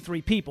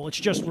 23 people. It's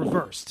just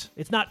reversed.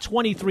 It's not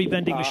 23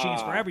 vending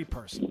machines for every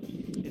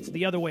person. It's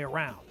the other way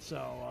around.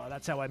 So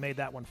that's how I made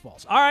that one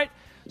false. All right.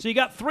 So you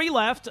got 3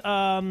 left.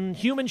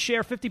 Humans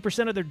share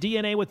 50% of their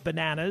DNA with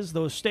bananas.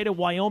 The state of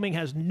Wyoming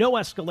has no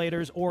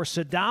escalators. Or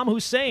Saddam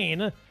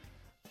Hussein,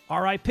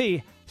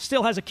 R.I.P.,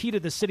 still has a key to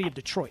the city of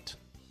Detroit.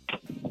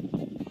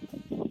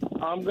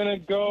 I'm gonna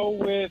go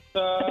with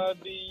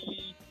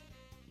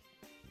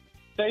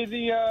say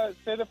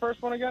the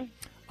first one again.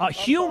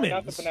 Humans. Sorry,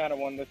 not the banana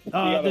one.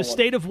 The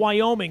state of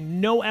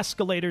Wyoming, no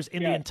escalators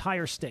in the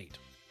entire state.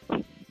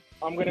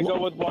 I'm gonna go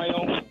with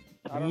Wyoming.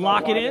 I don't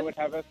Lock know why it in. They would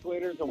have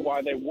escalators or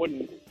why they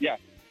wouldn't. Yeah.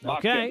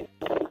 Okay.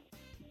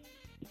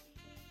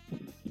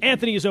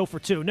 Anthony is 0 for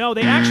 2. No,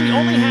 they actually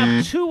only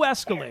have 2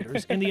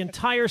 escalators in the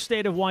entire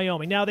state of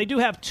Wyoming. Now, they do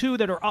have 2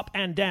 that are up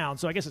and down,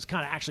 so I guess it's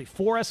kind of actually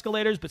 4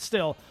 escalators, but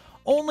still,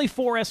 only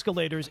 4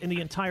 escalators in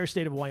the entire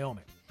state of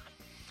Wyoming.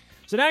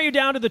 So now you're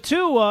down to the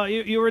 2.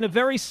 You're in a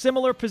very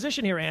similar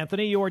position here,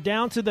 Anthony. You are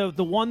down to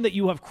the one that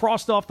you have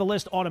crossed off the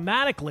list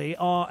automatically,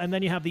 and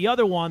then you have the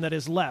other one that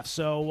is left.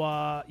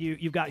 So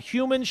you've got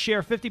humans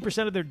share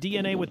 50% of their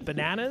DNA with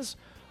bananas,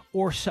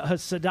 or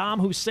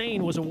Saddam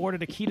Hussein was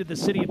awarded a key to the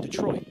city of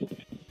Detroit.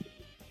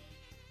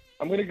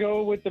 I'm going to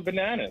go with the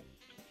bananas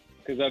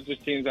because that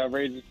just seems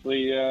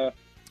outrageously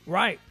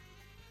right.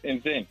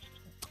 insane.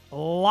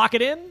 Lock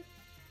it in?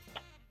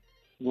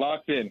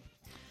 Locked in.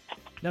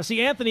 Now,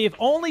 see, Anthony, if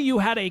only you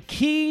had a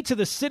key to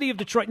the city of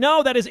Detroit.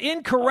 No, that is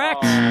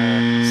incorrect.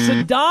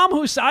 Saddam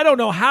Hussein, I don't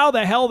know how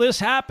the hell this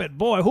happened.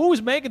 Boy,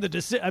 who's making the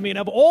decision? I mean,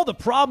 of all the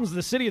problems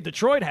the city of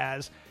Detroit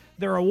has,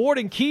 they're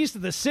awarding keys to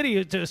the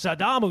city to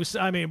Saddam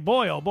Hussein. I mean,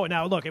 boy, oh boy.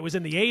 Now, look, it was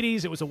in the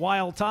 80s. It was a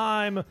wild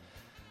time.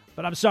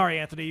 But I'm sorry,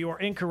 Anthony, you are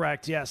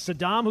incorrect. Yes,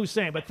 Saddam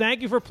Hussein. But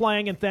thank you for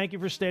playing, and thank you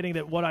for stating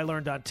that what I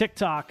learned on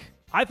TikTok.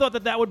 I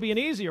thought that would be an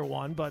easier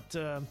one, but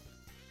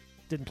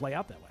didn't play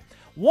out that way.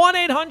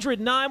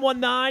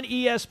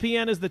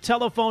 1-800-919-ESPN is the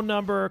telephone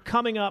number.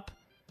 Coming up,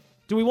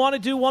 do we want to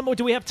do one more?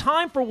 Do we have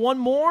time for one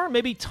more?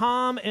 Maybe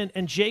Tom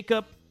and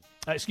Jacob.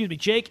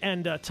 Jake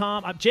and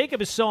Tom.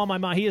 Jacob is so on my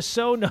mind. He is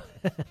so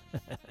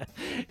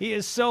he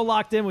is so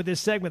locked in with this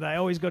segment that I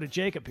always go to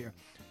Jacob here.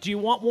 Do you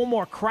want one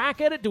more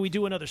crack at it? Do we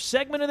do another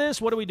segment of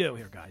this? What do we do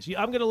here, guys?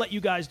 I'm going to let you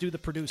guys do the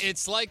producing.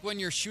 It's like when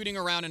you're shooting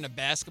around in a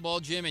basketball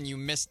gym and you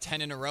miss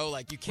 10 in a row.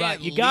 Like, you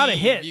can't You got to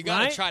hit, You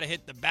got to try to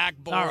hit the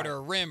backboard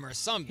or rim or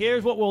something.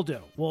 Here's what we'll do.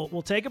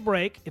 We'll take a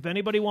break. If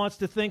anybody wants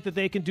to think that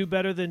they can do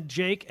better than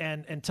Jake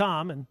and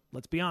Tom, and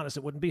let's be honest,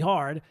 it wouldn't be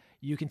hard,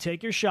 You can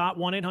take your shot,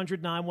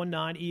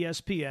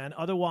 1-800-919-ESPN.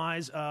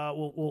 Otherwise,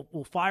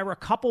 we'll fire a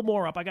couple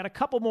more up. I got a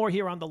couple more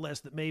here on the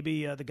list that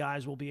maybe the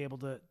guys will be able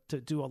to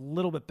do a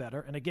little bit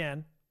better. And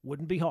again,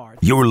 wouldn't be hard.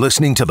 You're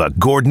listening to the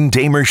Gordon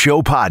Damer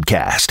Show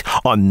podcast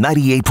on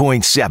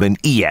 98.7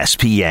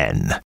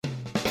 ESPN.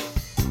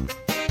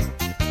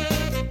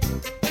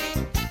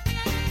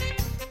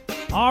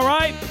 All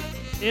right.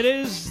 It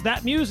is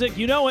that music.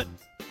 You know it.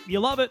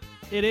 You love it.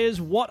 It is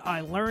What I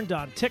Learned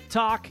on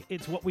TikTok.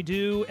 It's what we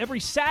do every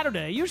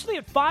Saturday, usually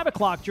at 5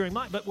 o'clock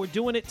but we're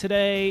doing it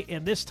today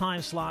in this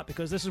time slot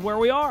because this is where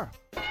we are.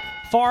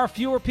 Far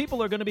fewer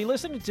people are going to be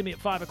listening to me at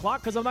 5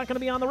 o'clock because I'm not going to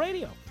be on the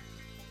radio.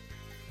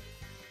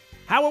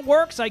 How it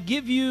works, I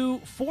give you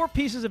 4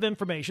 pieces of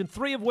information,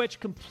 3 of which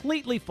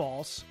completely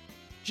false,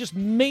 just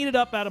made it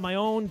up out of my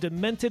own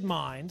demented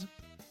mind.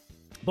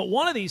 But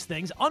one of these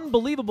things,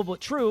 unbelievable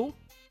but true,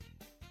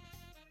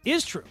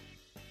 is true.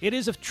 It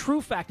is a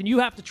true fact, and you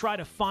have to try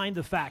to find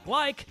the fact.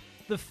 Like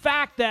the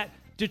fact that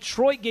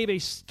Detroit gave a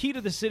key to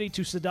the city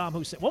to Saddam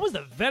Hussein. What was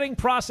the vetting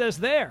process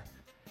there?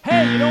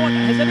 Hey, you know what?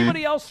 Has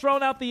anybody else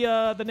thrown out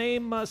the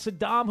name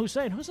Saddam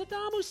Hussein? Who's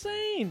Saddam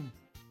Hussein?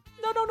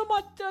 No, don't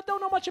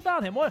know much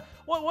about him.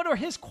 What are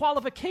his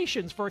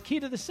qualifications for a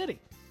key to the city?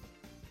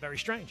 Very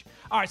strange.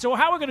 All right, so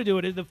how we're going to do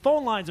it is the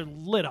phone lines are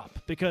lit up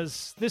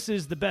because this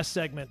is the best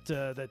segment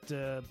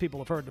that people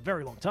have heard in a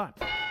very long time.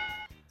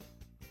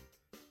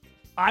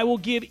 I will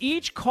give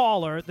each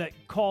caller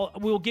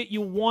we'll get you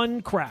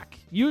one crack.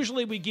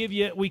 Usually we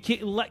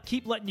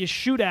keep letting you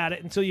shoot at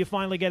it until you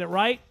finally get it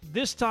right.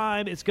 This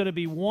time it's going to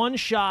be one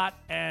shot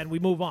and we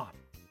move on.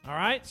 All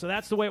right? So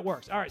that's the way it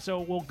works. All right,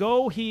 so we'll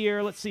go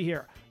here. Let's see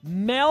here.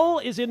 Mel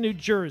is in New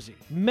Jersey.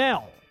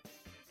 Mel.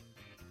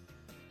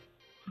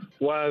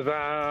 What's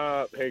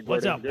up? Hey, Gordon.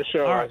 What's up? Good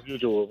show as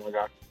usual, my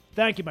guy.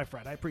 Thank you, my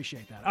friend. I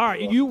appreciate that. All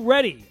right, are you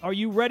ready? Are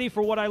you ready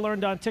for what I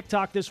learned on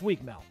TikTok this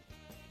week, Mel?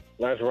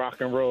 Let's rock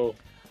and roll.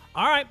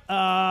 All right.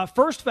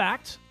 First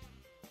fact,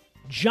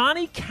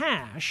 Johnny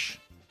Cash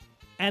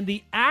and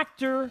the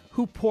actor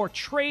who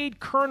portrayed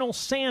Colonel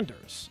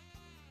Sanders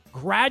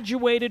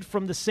graduated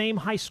from the same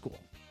high school.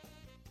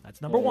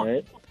 That's number one.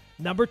 Right.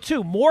 Number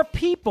 2, more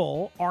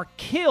people are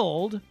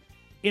killed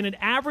in an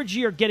average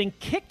year getting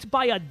kicked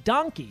by a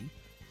donkey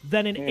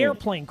than in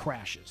airplane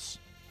crashes.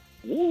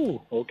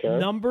 Ooh, okay.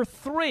 Number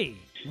 3,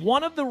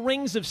 one of the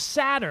rings of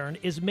Saturn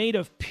is made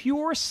of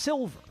pure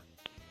silver.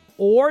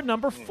 Or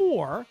number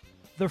 4,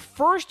 the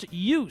first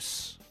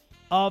use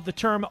of the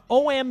term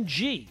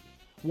OMG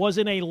was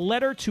in a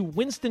letter to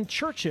Winston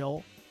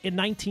Churchill in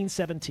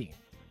 1917.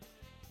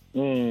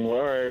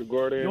 All right,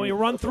 Gordon. You want me to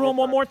run through them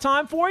one more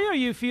time for you, or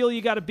you feel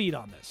you got a beat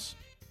on this?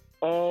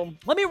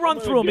 Let me run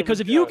through them, because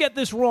if you get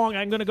this wrong,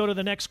 I'm going to go to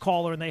the next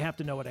caller, and they have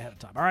to know it ahead of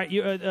time. All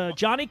right,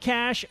 Johnny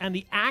Cash and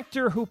the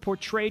actor who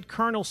portrayed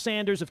Colonel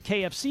Sanders of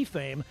KFC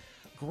fame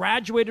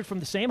graduated from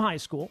the same high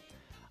school.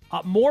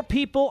 More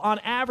people on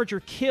average are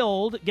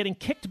killed getting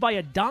kicked by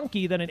a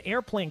donkey than in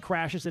airplane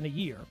crashes in a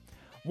year.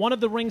 One of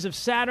the rings of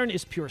Saturn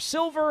is pure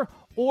silver.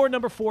 Or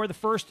number 4, the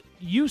first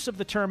use of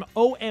the term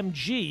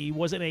OMG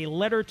was in a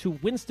letter to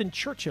Winston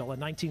Churchill in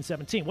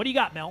 1917. What do you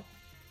got, Mel?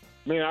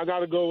 Man, I got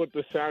to go with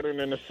the Saturn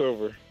and the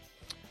silver.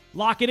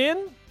 Lock it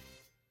in?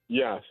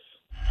 Yes.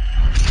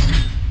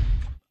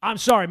 I'm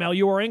sorry, Mel.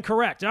 You are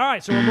incorrect. All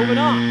right, so we're moving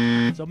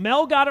on. So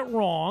Mel got it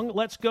wrong.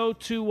 Let's go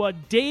to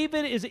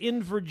David is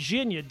in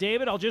Virginia.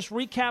 David, I'll just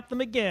recap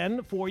them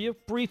again for you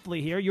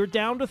briefly here. You're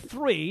down to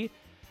 3.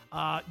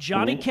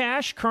 Johnny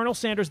Cash, Colonel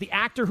Sanders, the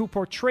actor who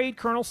portrayed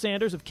Colonel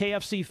Sanders of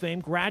KFC fame,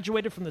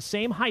 graduated from the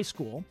same high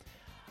school.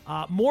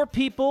 More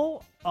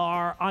people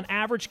are, on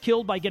average,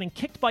 killed by getting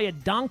kicked by a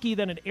donkey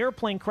than in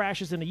airplane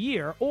crashes in a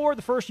year. Or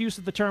the first use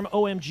of the term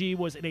OMG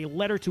was in a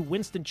letter to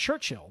Winston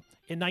Churchill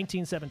in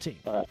 1917.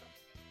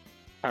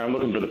 I'm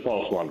looking for the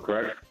false one,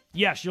 correct?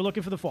 Yes, you're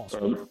looking for the false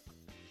one.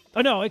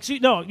 Oh, no,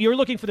 you're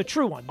looking for the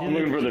true one. I'm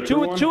looking for the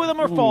true one? Two of them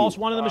are false.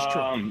 One of them is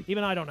true.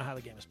 Even I don't know how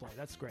the game is played.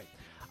 That's great.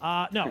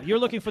 No, you're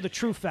looking for the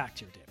true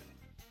fact here,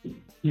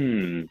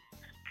 David.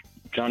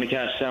 Johnny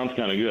Cash sounds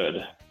kind of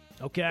good.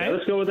 Okay. Yeah,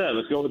 let's go with that.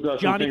 Let's go with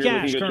Johnny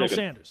Cash, Colonel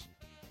Sanders.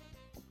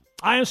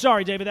 I am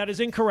sorry, David. That is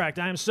incorrect.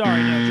 I am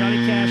sorry. No,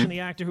 Johnny Cash and the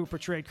actor who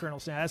portrayed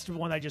Colonel Sanders. That's the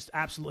one I just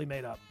absolutely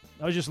made up.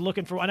 I was just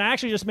looking for one. I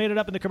actually just made it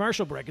up in the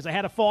commercial break because I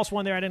had a false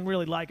one there. I didn't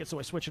really like it, so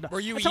I switched it up. Were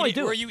you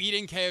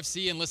eating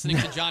KFC and listening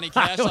to Johnny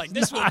Cash?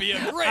 This would be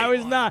a great I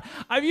was not.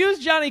 I've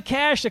used Johnny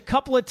Cash a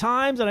couple of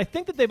times, and I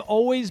think that they've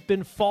always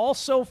been false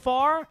so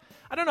far.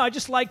 I don't know. I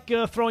just like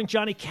throwing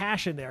Johnny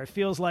Cash in there. It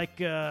feels like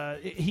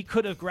he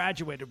could have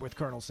graduated with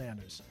Colonel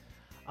Sanders.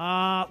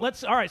 All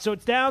right, so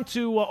it's down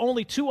to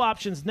only 2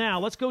 options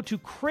now. Let's go to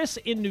Chris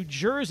in New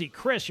Jersey.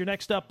 Chris, you're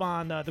next up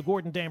on the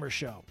Gordon Damer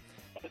Show.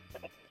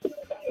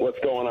 What's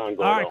going on,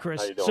 Gordon? All right,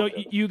 Chris. So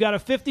you got a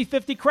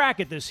 50-50 crack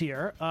at this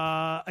here.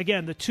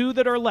 Again, the 2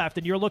 that are left,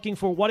 and you're looking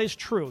for what is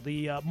true.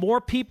 The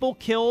more people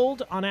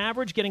killed on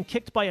average getting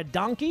kicked by a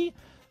donkey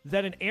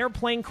than in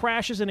airplane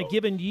crashes in a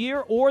given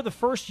year, or the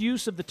first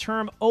use of the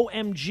term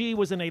OMG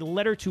was in a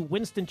letter to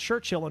Winston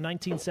Churchill in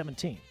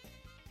 1917.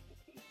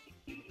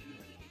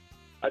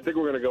 I think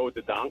we're going to go with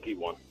the donkey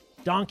one.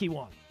 Donkey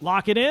one.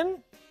 Lock it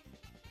in?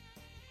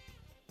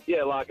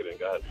 Yeah, lock it in.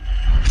 Go ahead.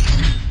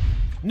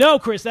 No,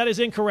 Chris, that is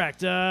incorrect.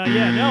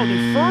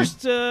 The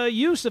first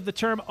use of the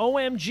term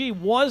OMG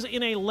was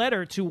in a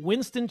letter to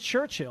Winston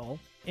Churchill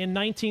in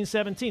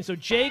 1917. So,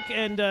 Jake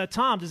and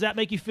Tom, does that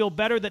make you feel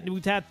better that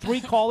we've had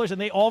 3 callers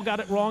and they all got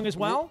it wrong as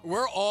well?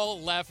 We're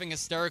all laughing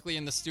hysterically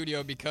in the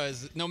studio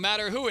because no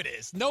matter who it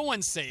is, no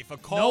one's safe. A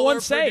caller, No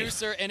one's safe.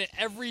 producer, and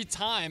every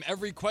time,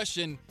 every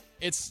question,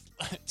 it's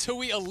till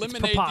we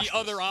eliminate the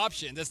other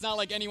options. It's not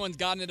like anyone's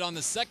gotten it on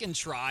the second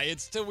try.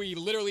 It's till we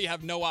literally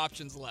have no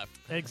options left.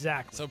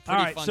 Exactly. So all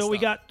pretty right, fun so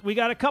stuff. we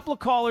got a couple of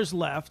callers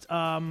left.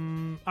 All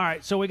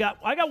right, so I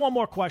got one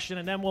more question,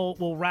 and then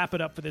we'll wrap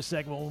it up for this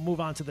segment. We'll move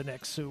on to the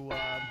Knicks, who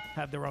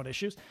have their own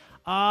issues.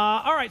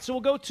 All right, so we'll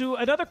go to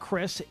another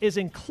Chris is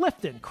in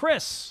Clifton.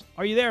 Chris,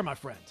 are you there, my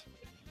friend?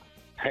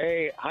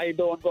 Hey, how you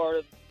doing,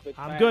 Gordon?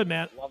 I'm good,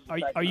 man.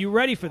 Are you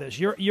ready for this?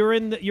 You're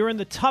in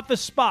the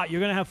toughest spot. You're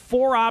going to have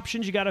 4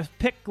 options. You got to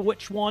pick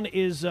which one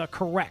is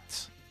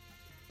correct.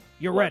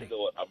 You're ready. Let's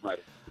do it. I'm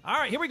ready. All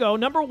right, here we go.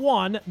 Number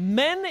 1,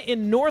 men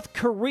in North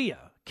Korea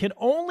can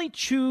only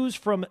choose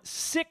from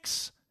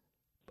 6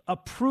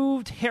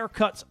 approved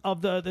haircuts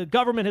of the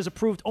government has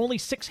approved only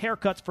 6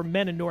 haircuts for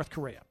men in North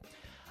Korea.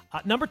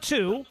 Number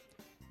 2,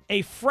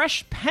 a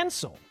fresh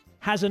pencil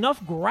has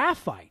enough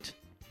graphite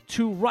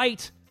to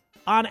write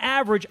on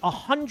average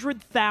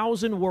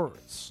 100,000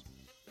 words.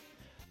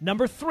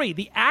 Number 3,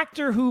 the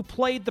actor who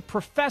played the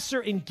professor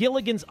in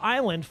Gilligan's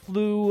Island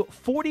flew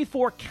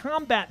 44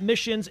 combat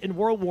missions in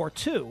World War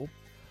II,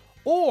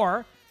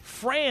 or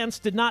France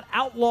did not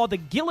outlaw the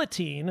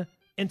guillotine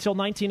until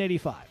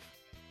 1985.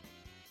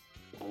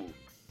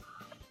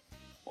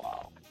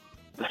 Wow.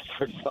 That's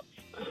pretty tough.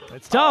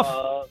 It's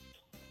tough.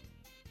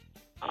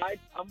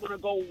 I'm going to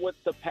go with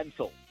the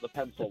pencil. The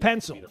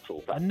pencil.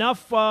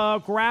 Enough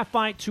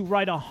graphite to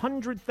write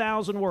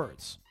 100,000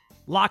 words.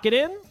 Lock it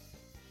in?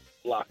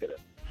 Lock it in.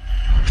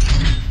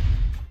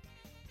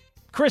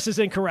 Chris is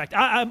incorrect.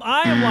 I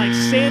am like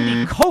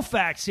Sandy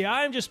Koufax here.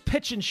 I am just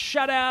pitching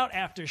shutout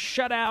after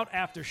shutout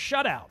after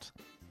shutout.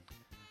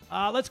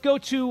 Let's go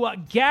to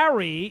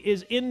Gary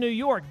is in New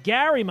York.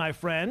 Gary, my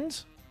friend.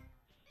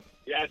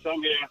 Yes,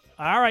 I'm here.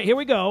 All right, here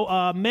we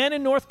go. Men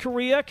in North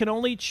Korea can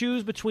only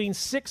choose between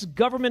 6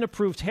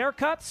 government-approved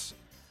haircuts.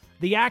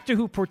 The actor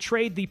who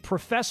portrayed the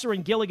professor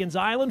in Gilligan's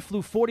Island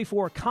flew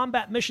 44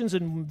 combat missions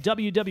in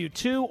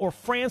WW2, or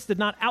France did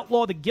not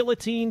outlaw the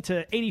guillotine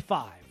to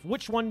 85.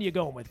 Which one are you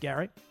going with,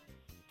 Gary?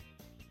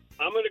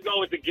 I'm going to go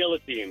with the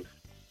guillotine.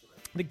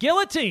 The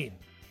guillotine.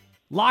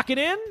 Lock it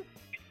in?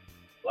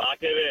 Lock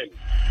it in.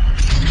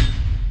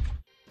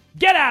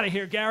 Get out of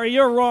here, Gary.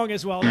 You're wrong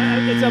as well.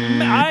 It's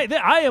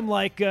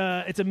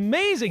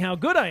amazing how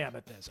good I am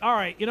at this. All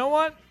right, you know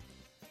what?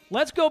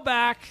 Let's go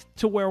back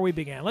to where we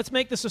began. Let's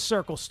make this a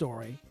circle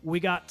story.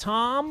 We got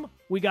Tom,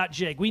 we got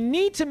Jake. We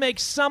need to make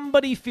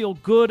somebody feel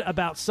good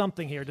about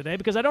something here today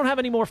because I don't have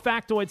any more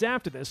factoids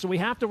after this, so we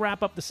have to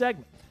wrap up the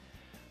segment.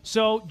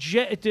 So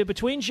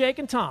between Jake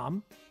and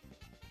Tom,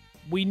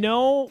 we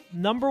know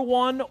number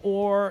 1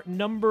 or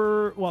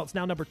it's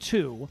now number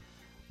 2.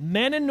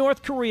 Men in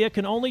North Korea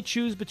can only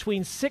choose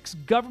between 6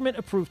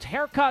 government-approved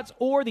haircuts,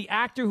 or the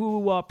actor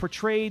who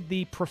portrayed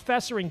the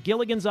professor in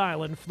Gilligan's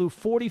Island flew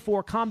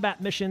 44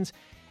 combat missions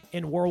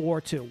in World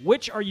War II.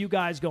 Which are you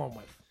guys going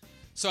with?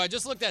 So I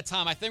just looked at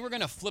Tom. I think we're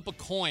going to flip a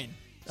coin.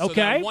 So Okay.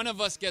 that one of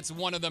us gets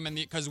one of them,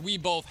 because we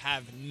both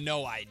have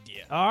no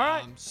idea. All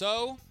right.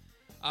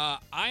 I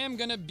am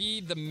going to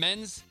be the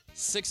men's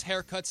 6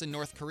 haircuts in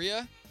North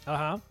Korea.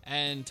 Uh-huh.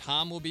 And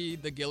Tom will be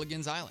the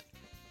Gilligan's Island.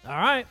 All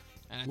right.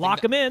 And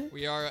Lock them in.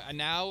 We are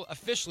now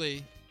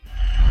officially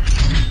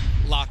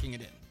locking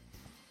it in.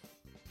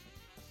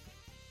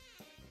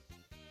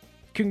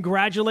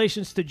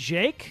 Congratulations to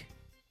Jake.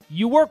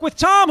 You work with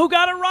Tom, who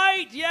got it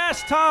right.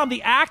 Yes, Tom,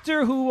 the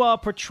actor who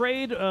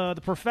portrayed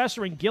the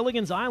professor in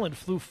Gilligan's Island,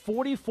 flew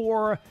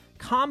 44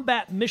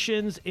 combat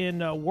missions in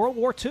World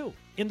War II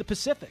in the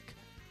Pacific.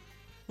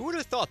 Who would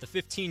have thought the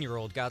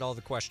 15-year-old got all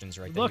the questions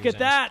right? Look at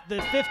that.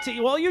 The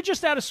 15. Well, you're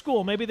just out of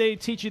school. Maybe they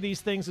teach you these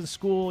things in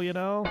school, you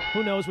know?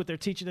 Who knows what they're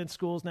teaching in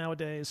schools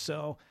nowadays.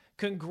 So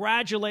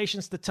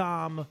congratulations to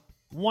Tom.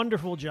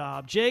 Wonderful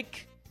job.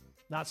 Jake,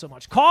 not so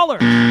much. Caller,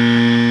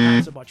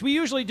 not so much. We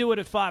usually do it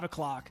at 5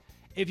 o'clock.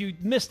 If you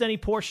missed any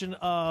portion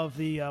of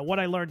the What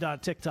I Learned on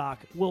TikTok,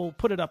 we'll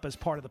put it up as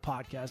part of the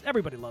podcast.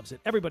 Everybody loves it.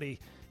 Everybody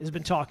has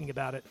been talking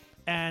about it.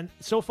 And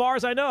so far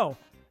as I know,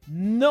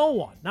 no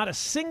one, not a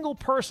single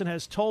person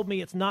has told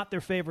me it's not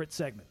their favorite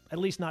segment, at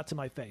least not to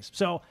my face.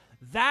 So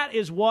that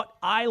is what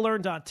I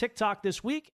learned on TikTok this week.